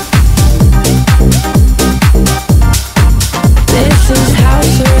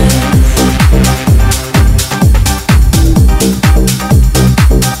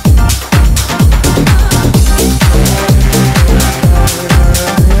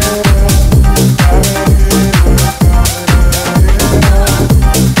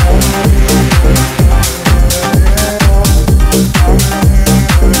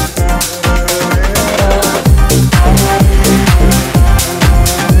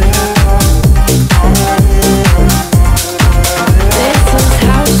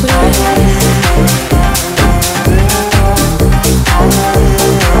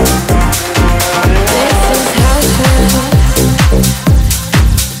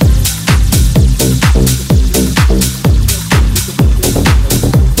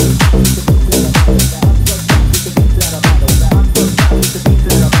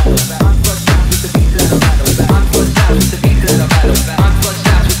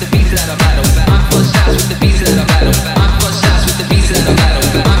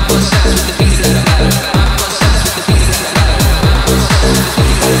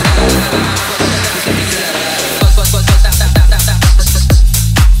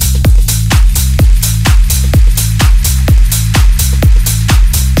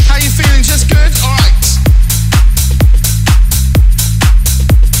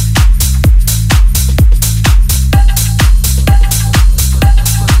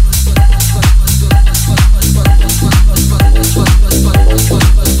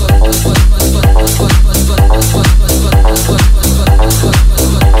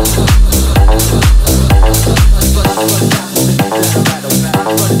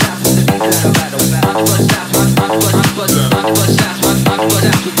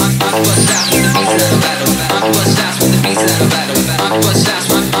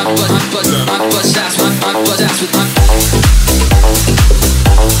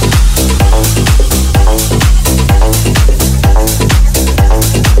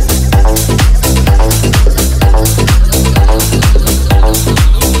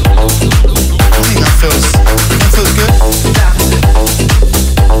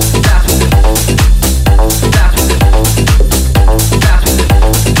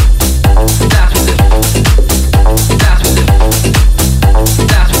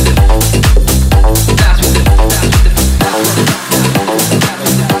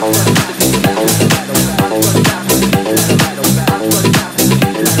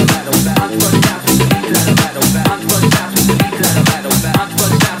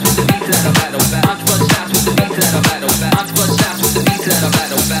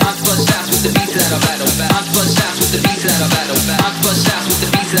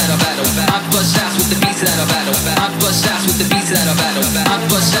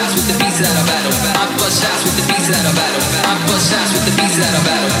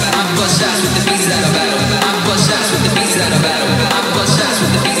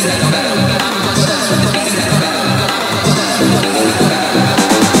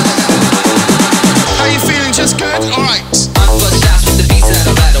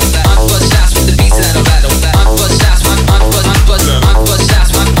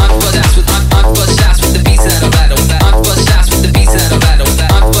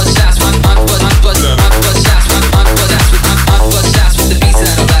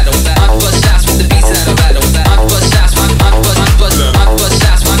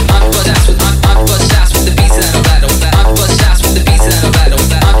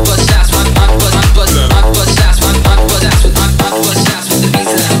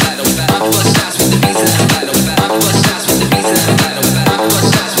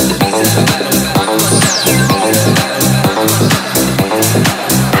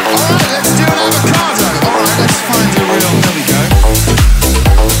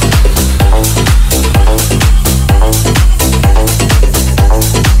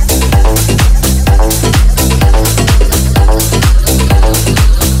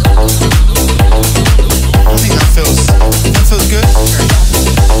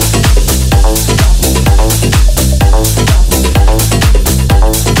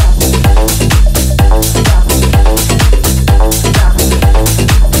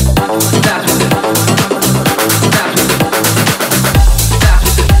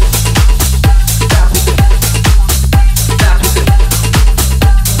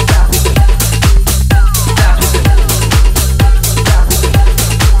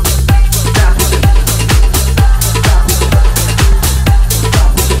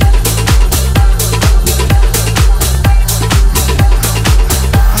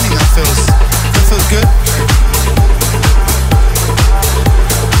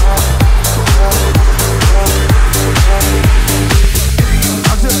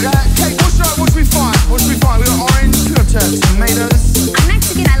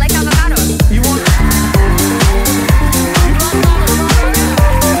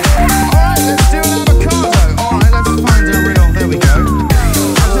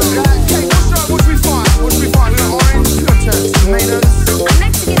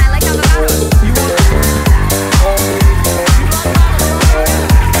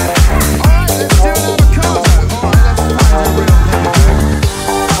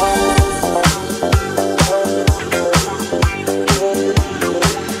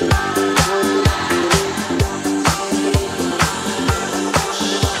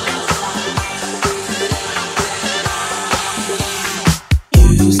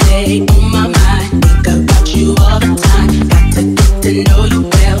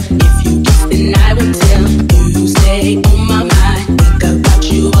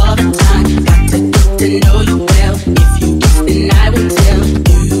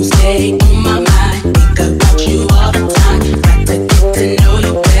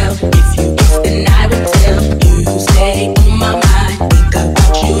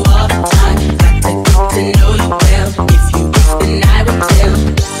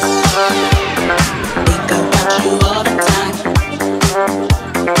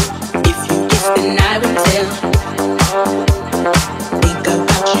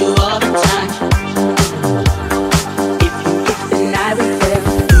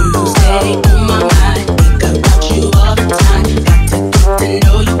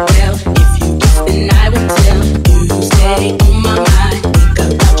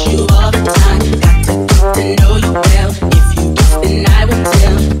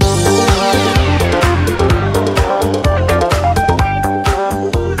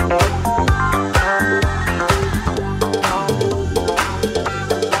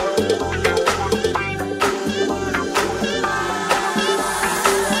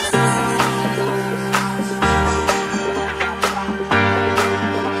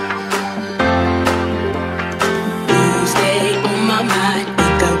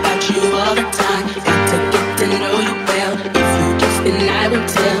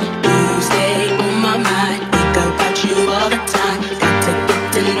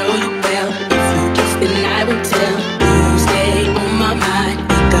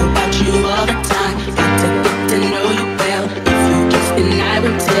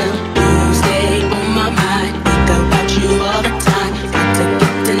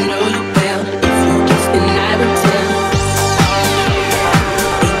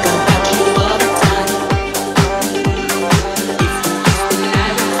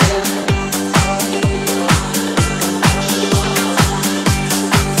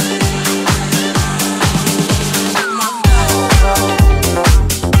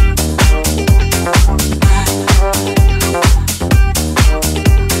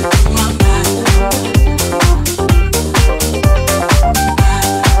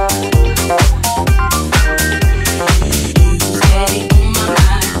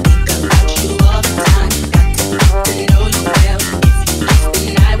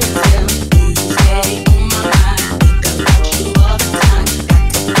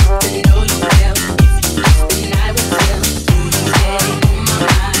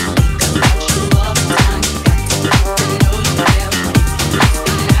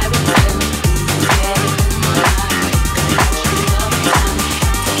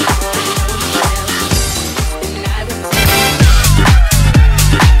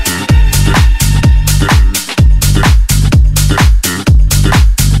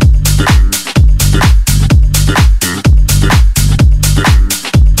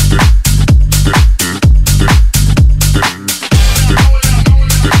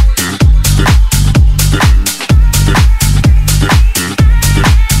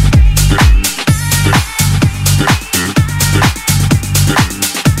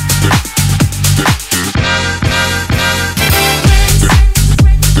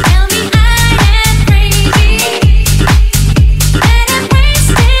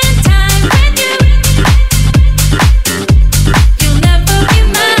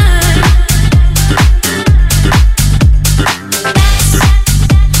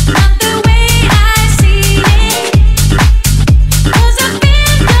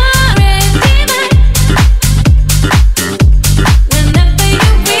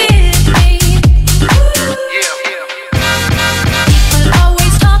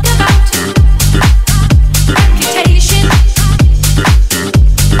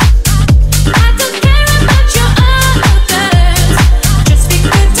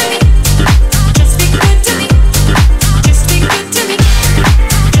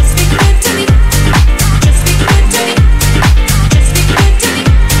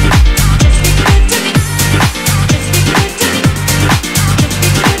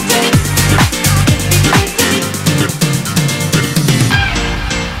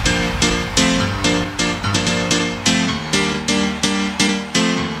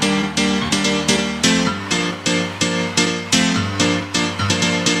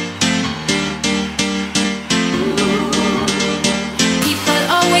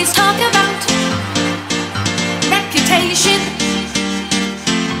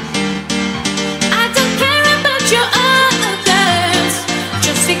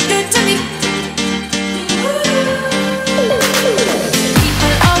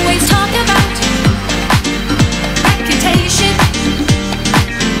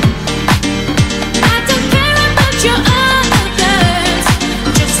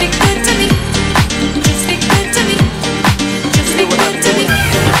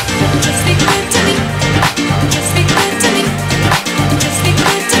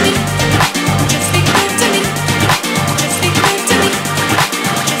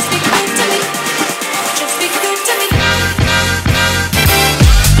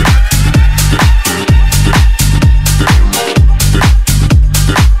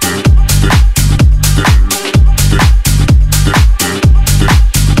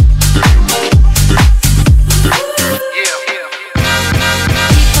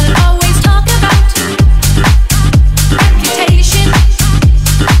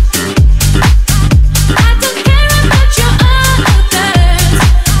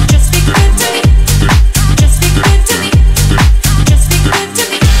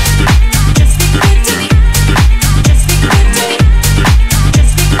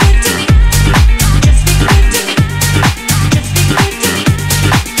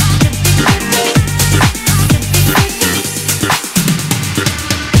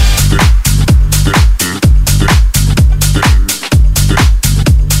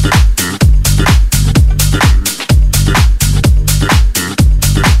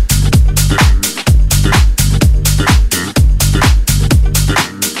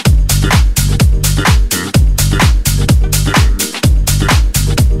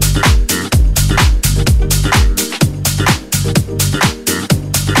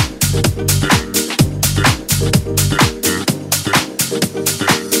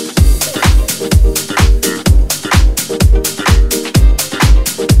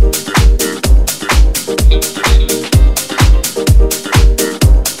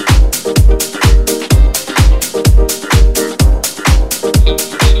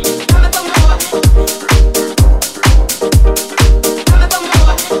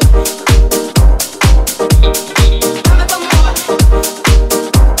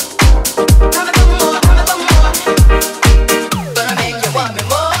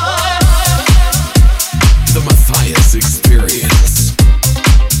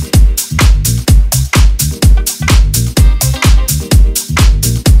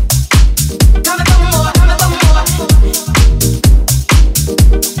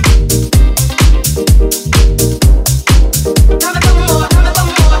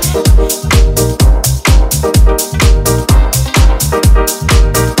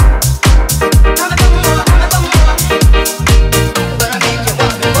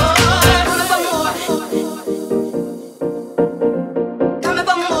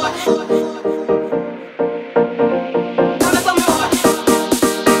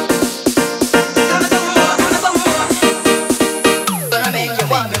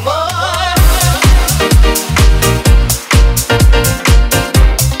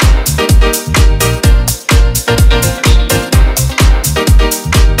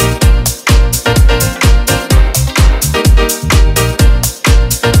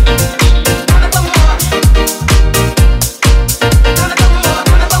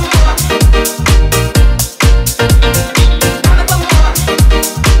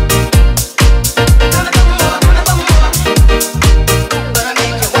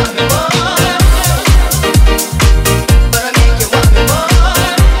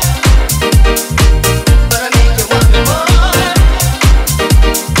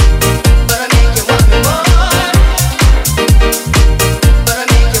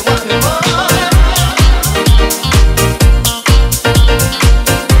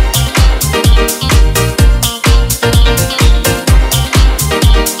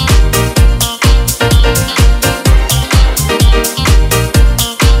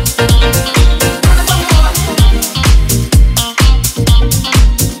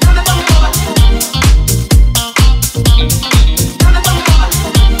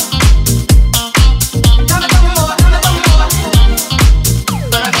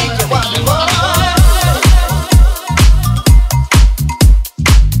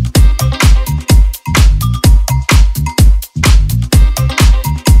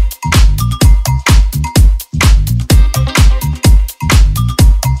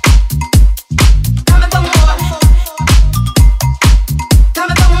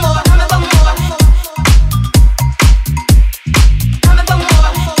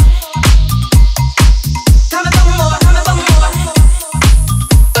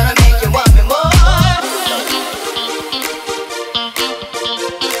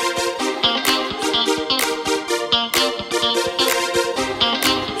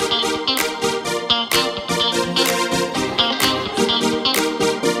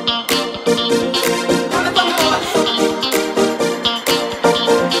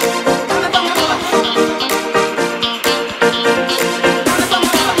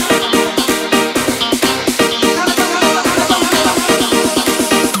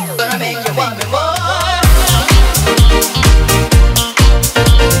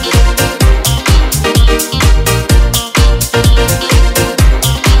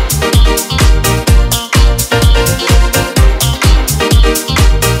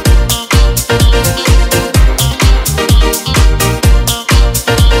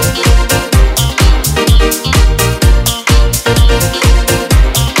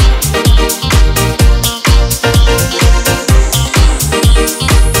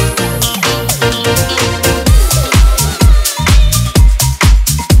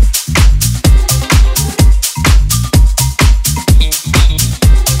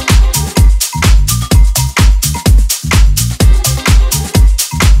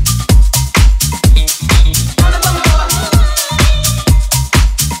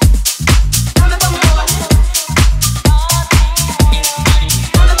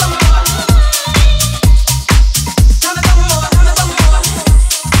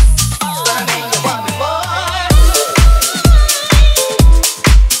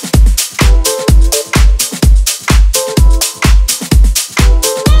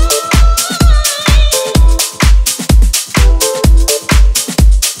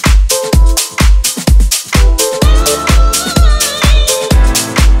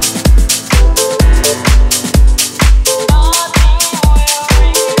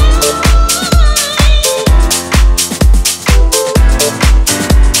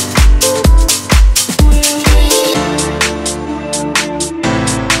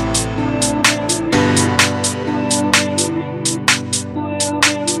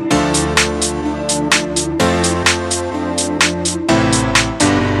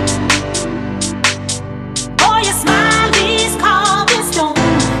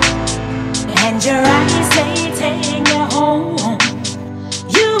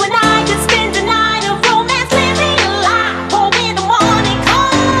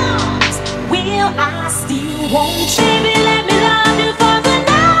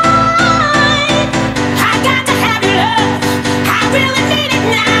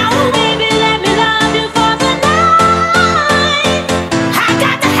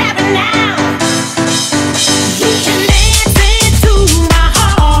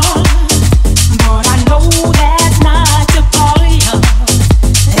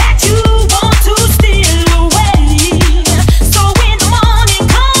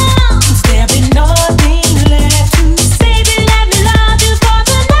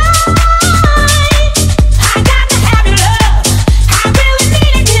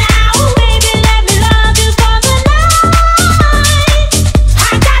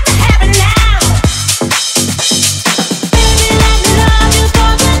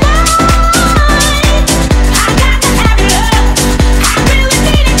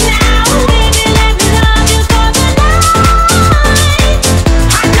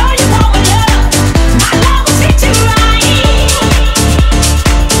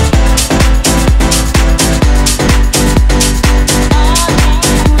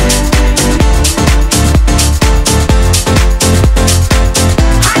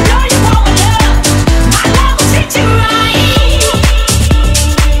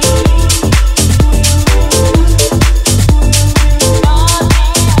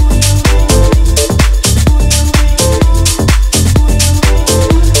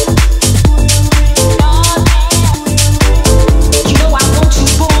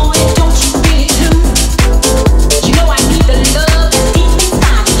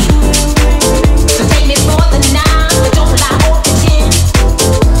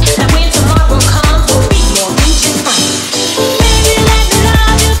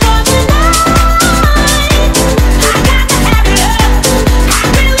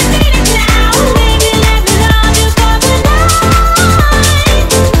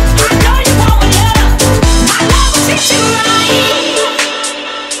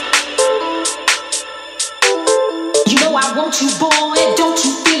 Don't you, boy, don't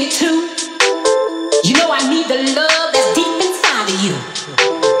you feel it too? You know I need the love that's deep inside of you.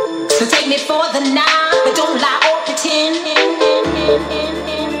 So take me for the night, but don't lie or pretend.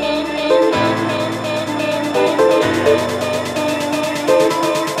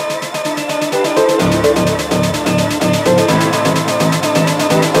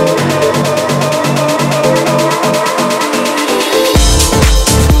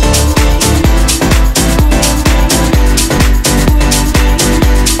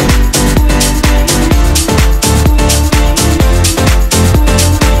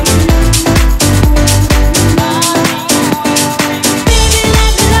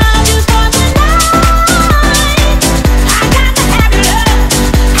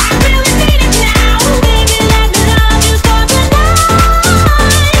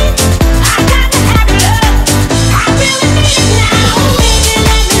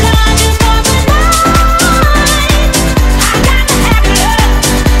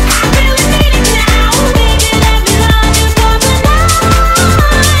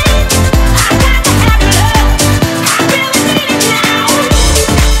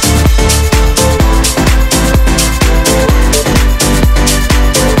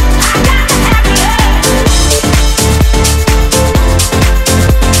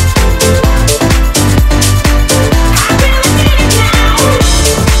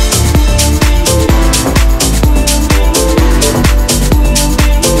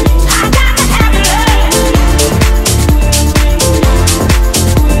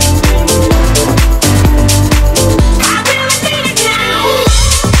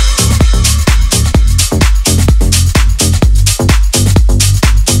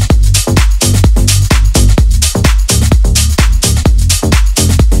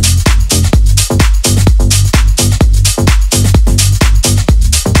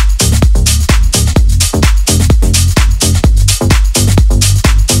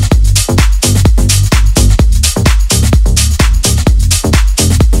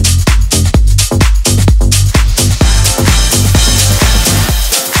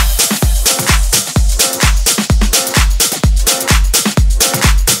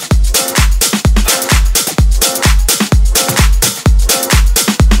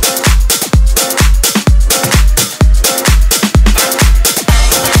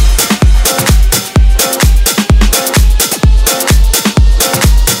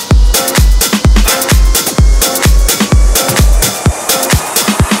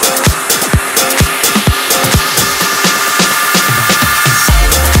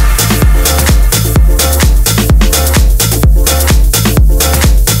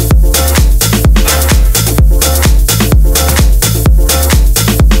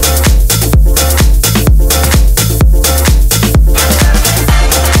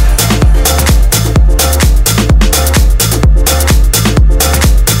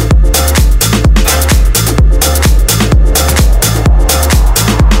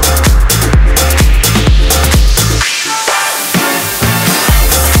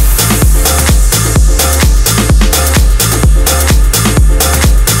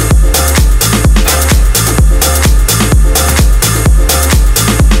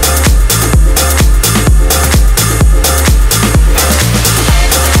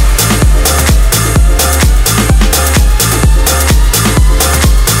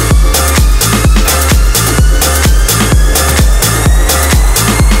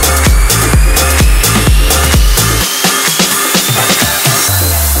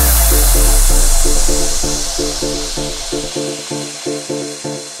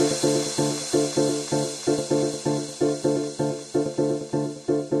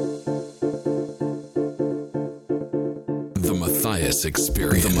 Matthias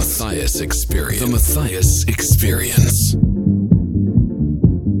Experience. The Matthias Experience. The Matthias Experience.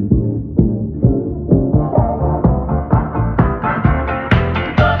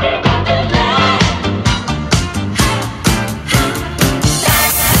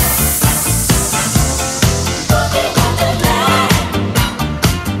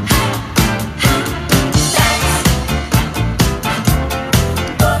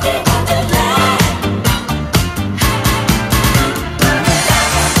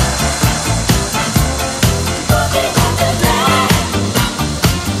 The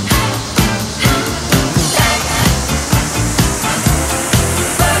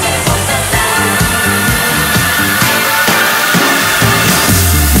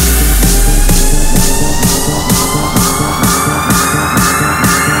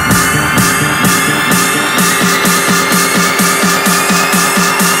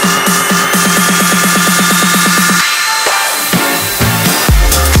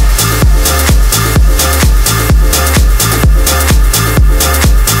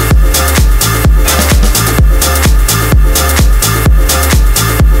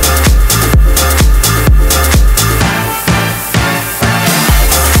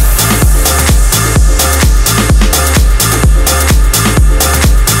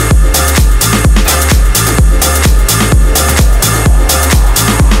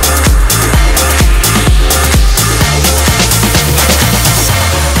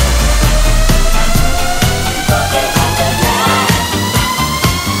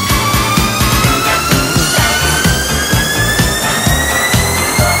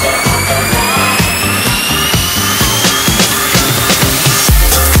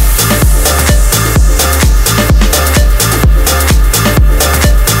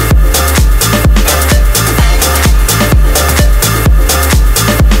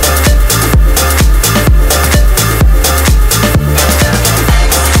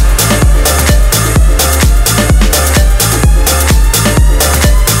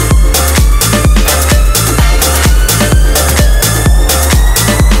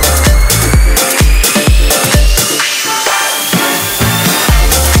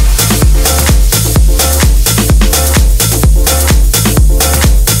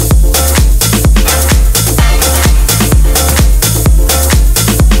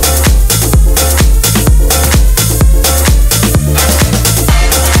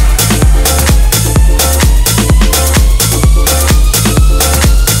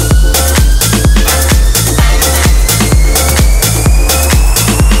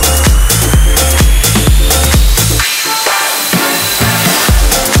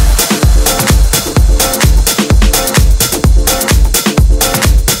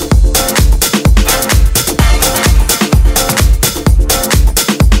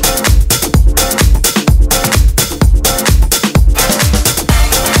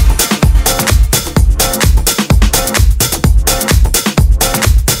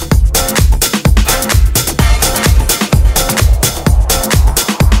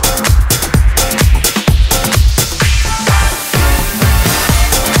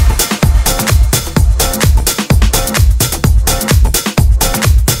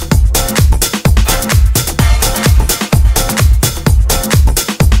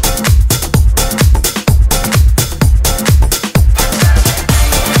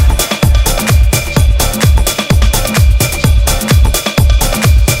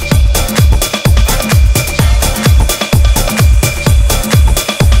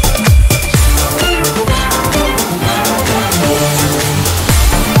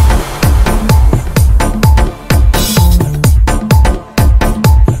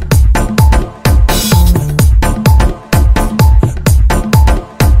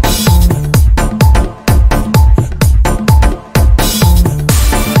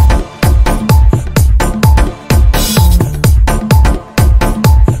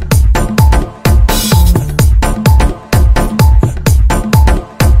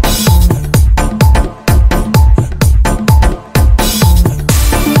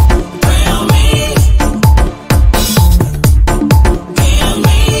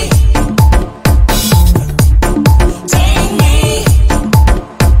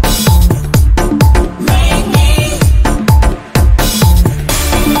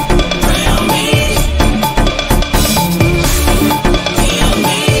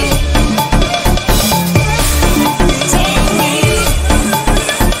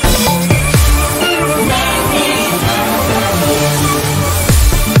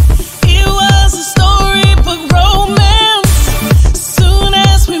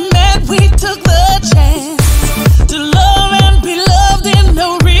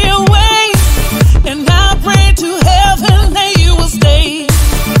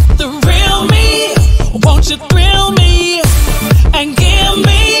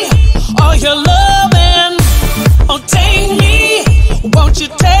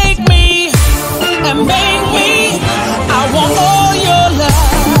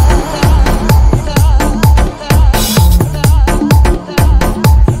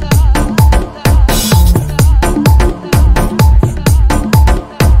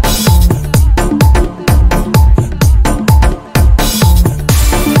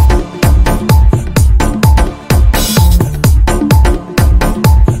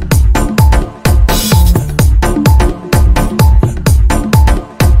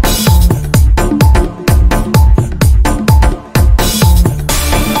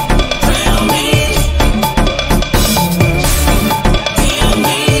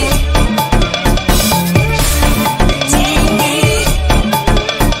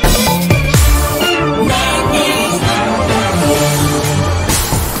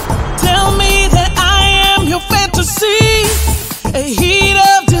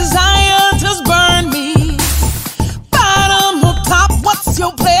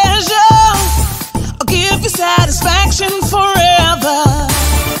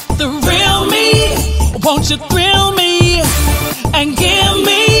Won't you thrill me and give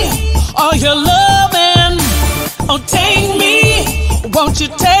me all your loving? Oh, take me, won't you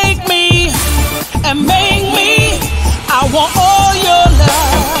take me and make me? I want all your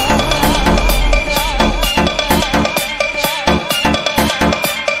love.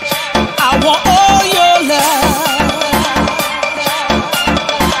 I want all your love.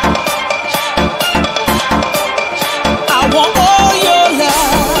 I want all your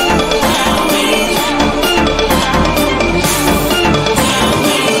love.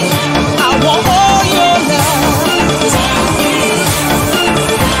 I want all your love.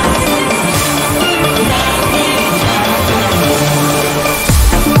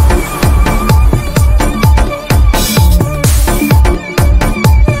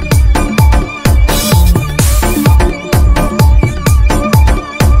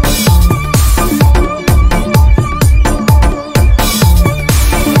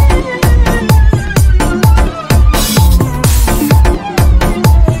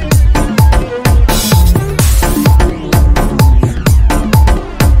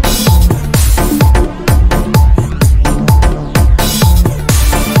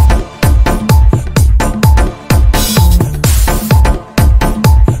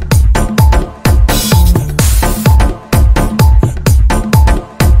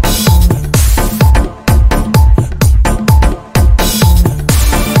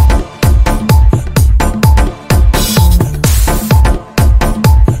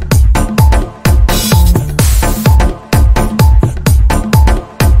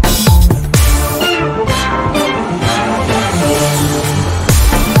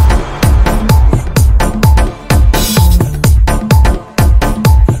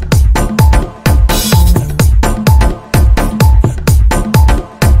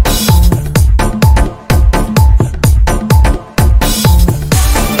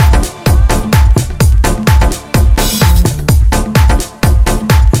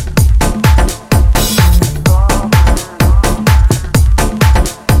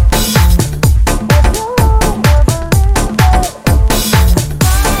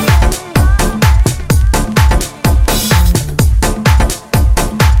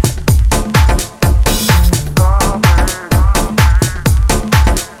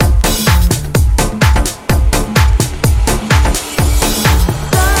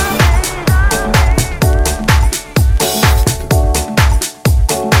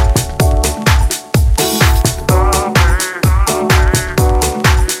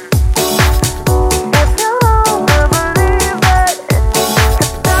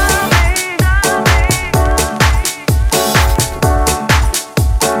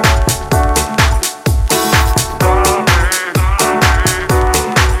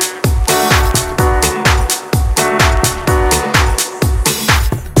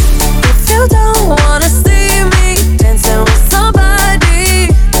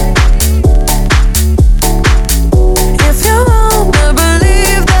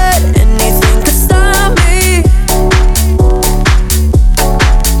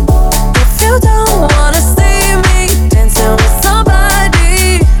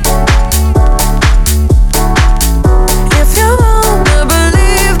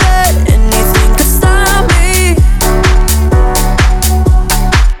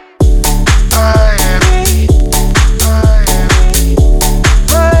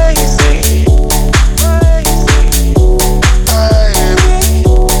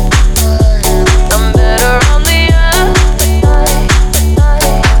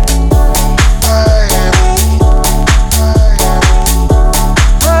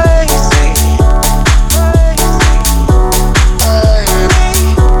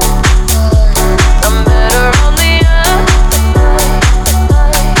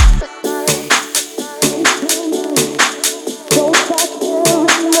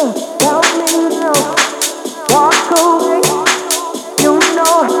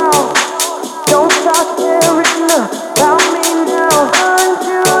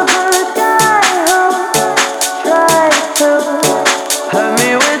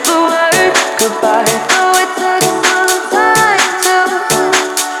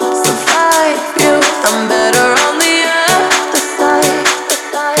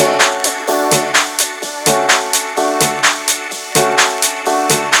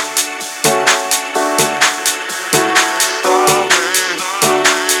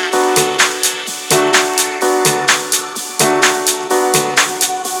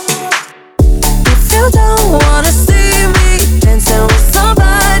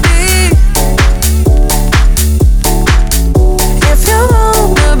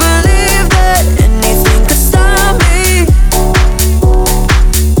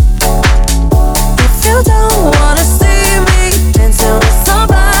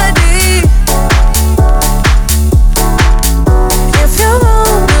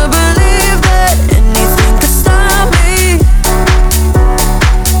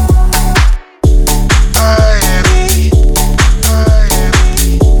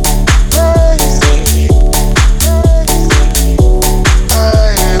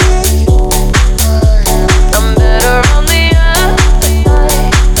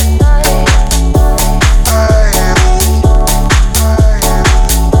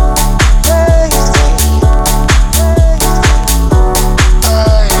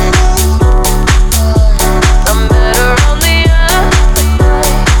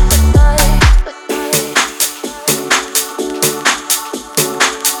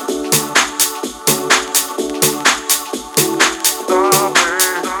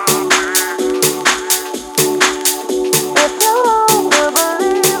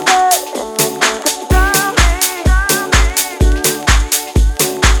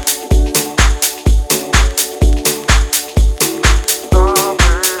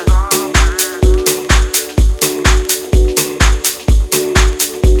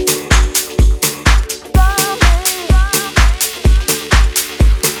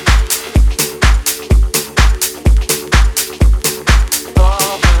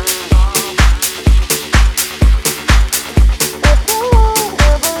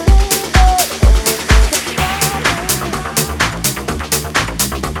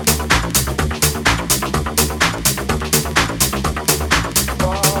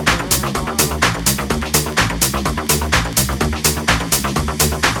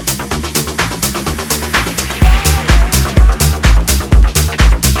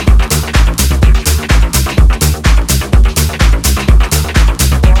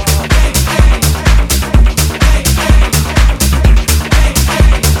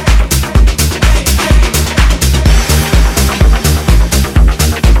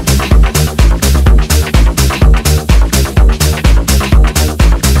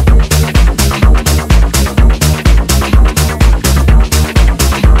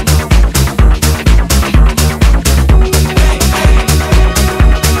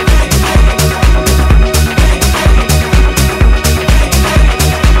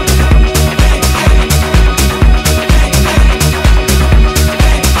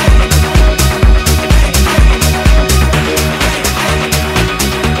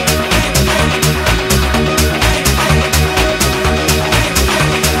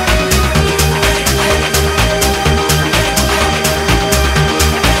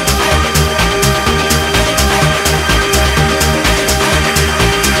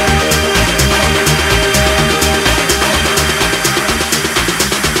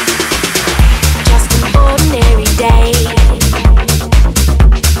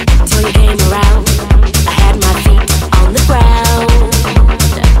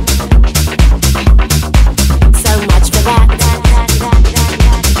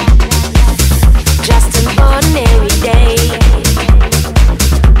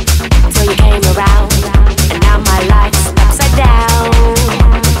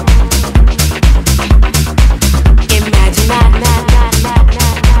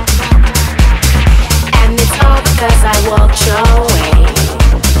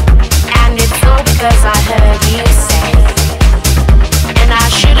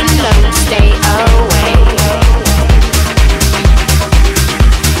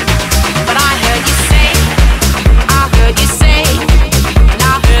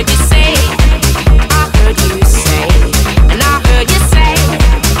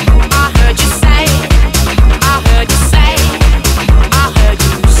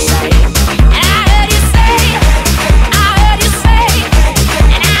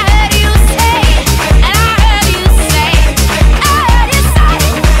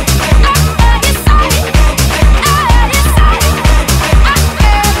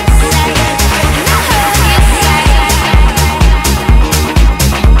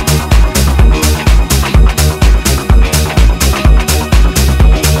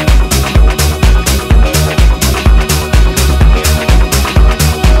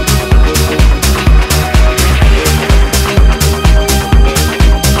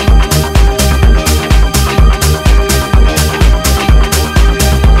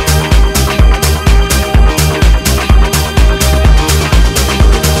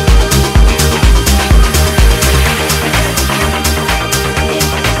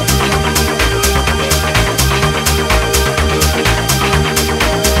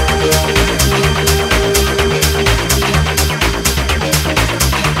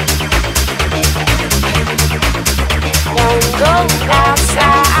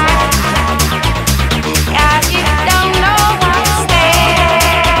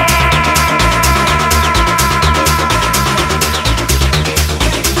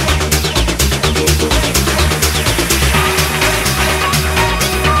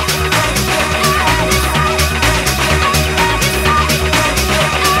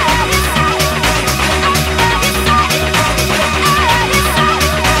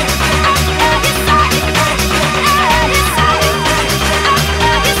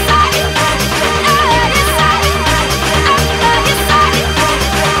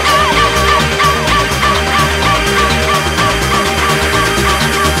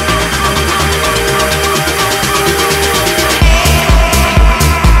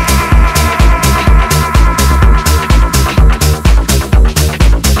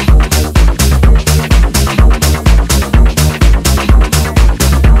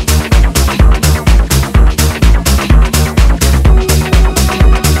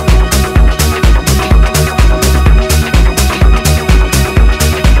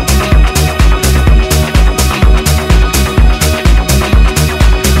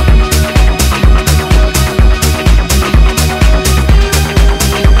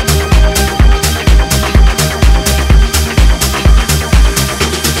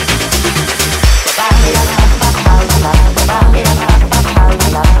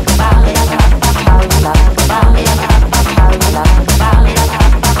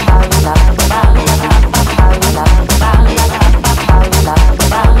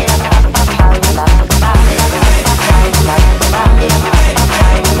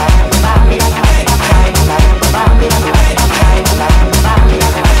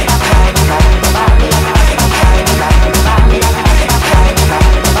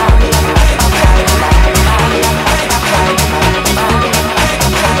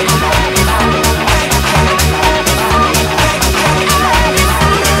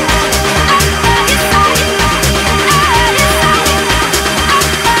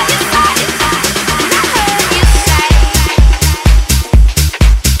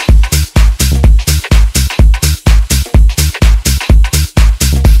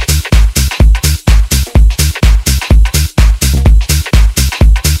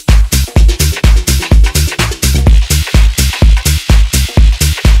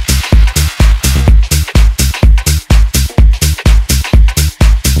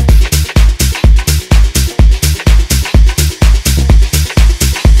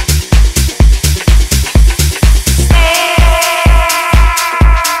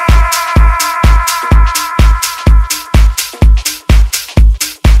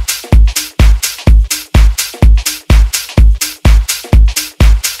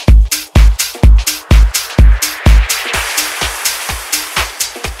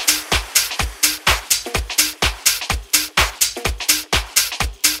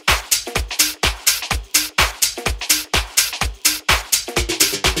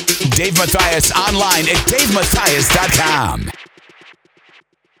 Dave Mathias online at DaveMathias.com.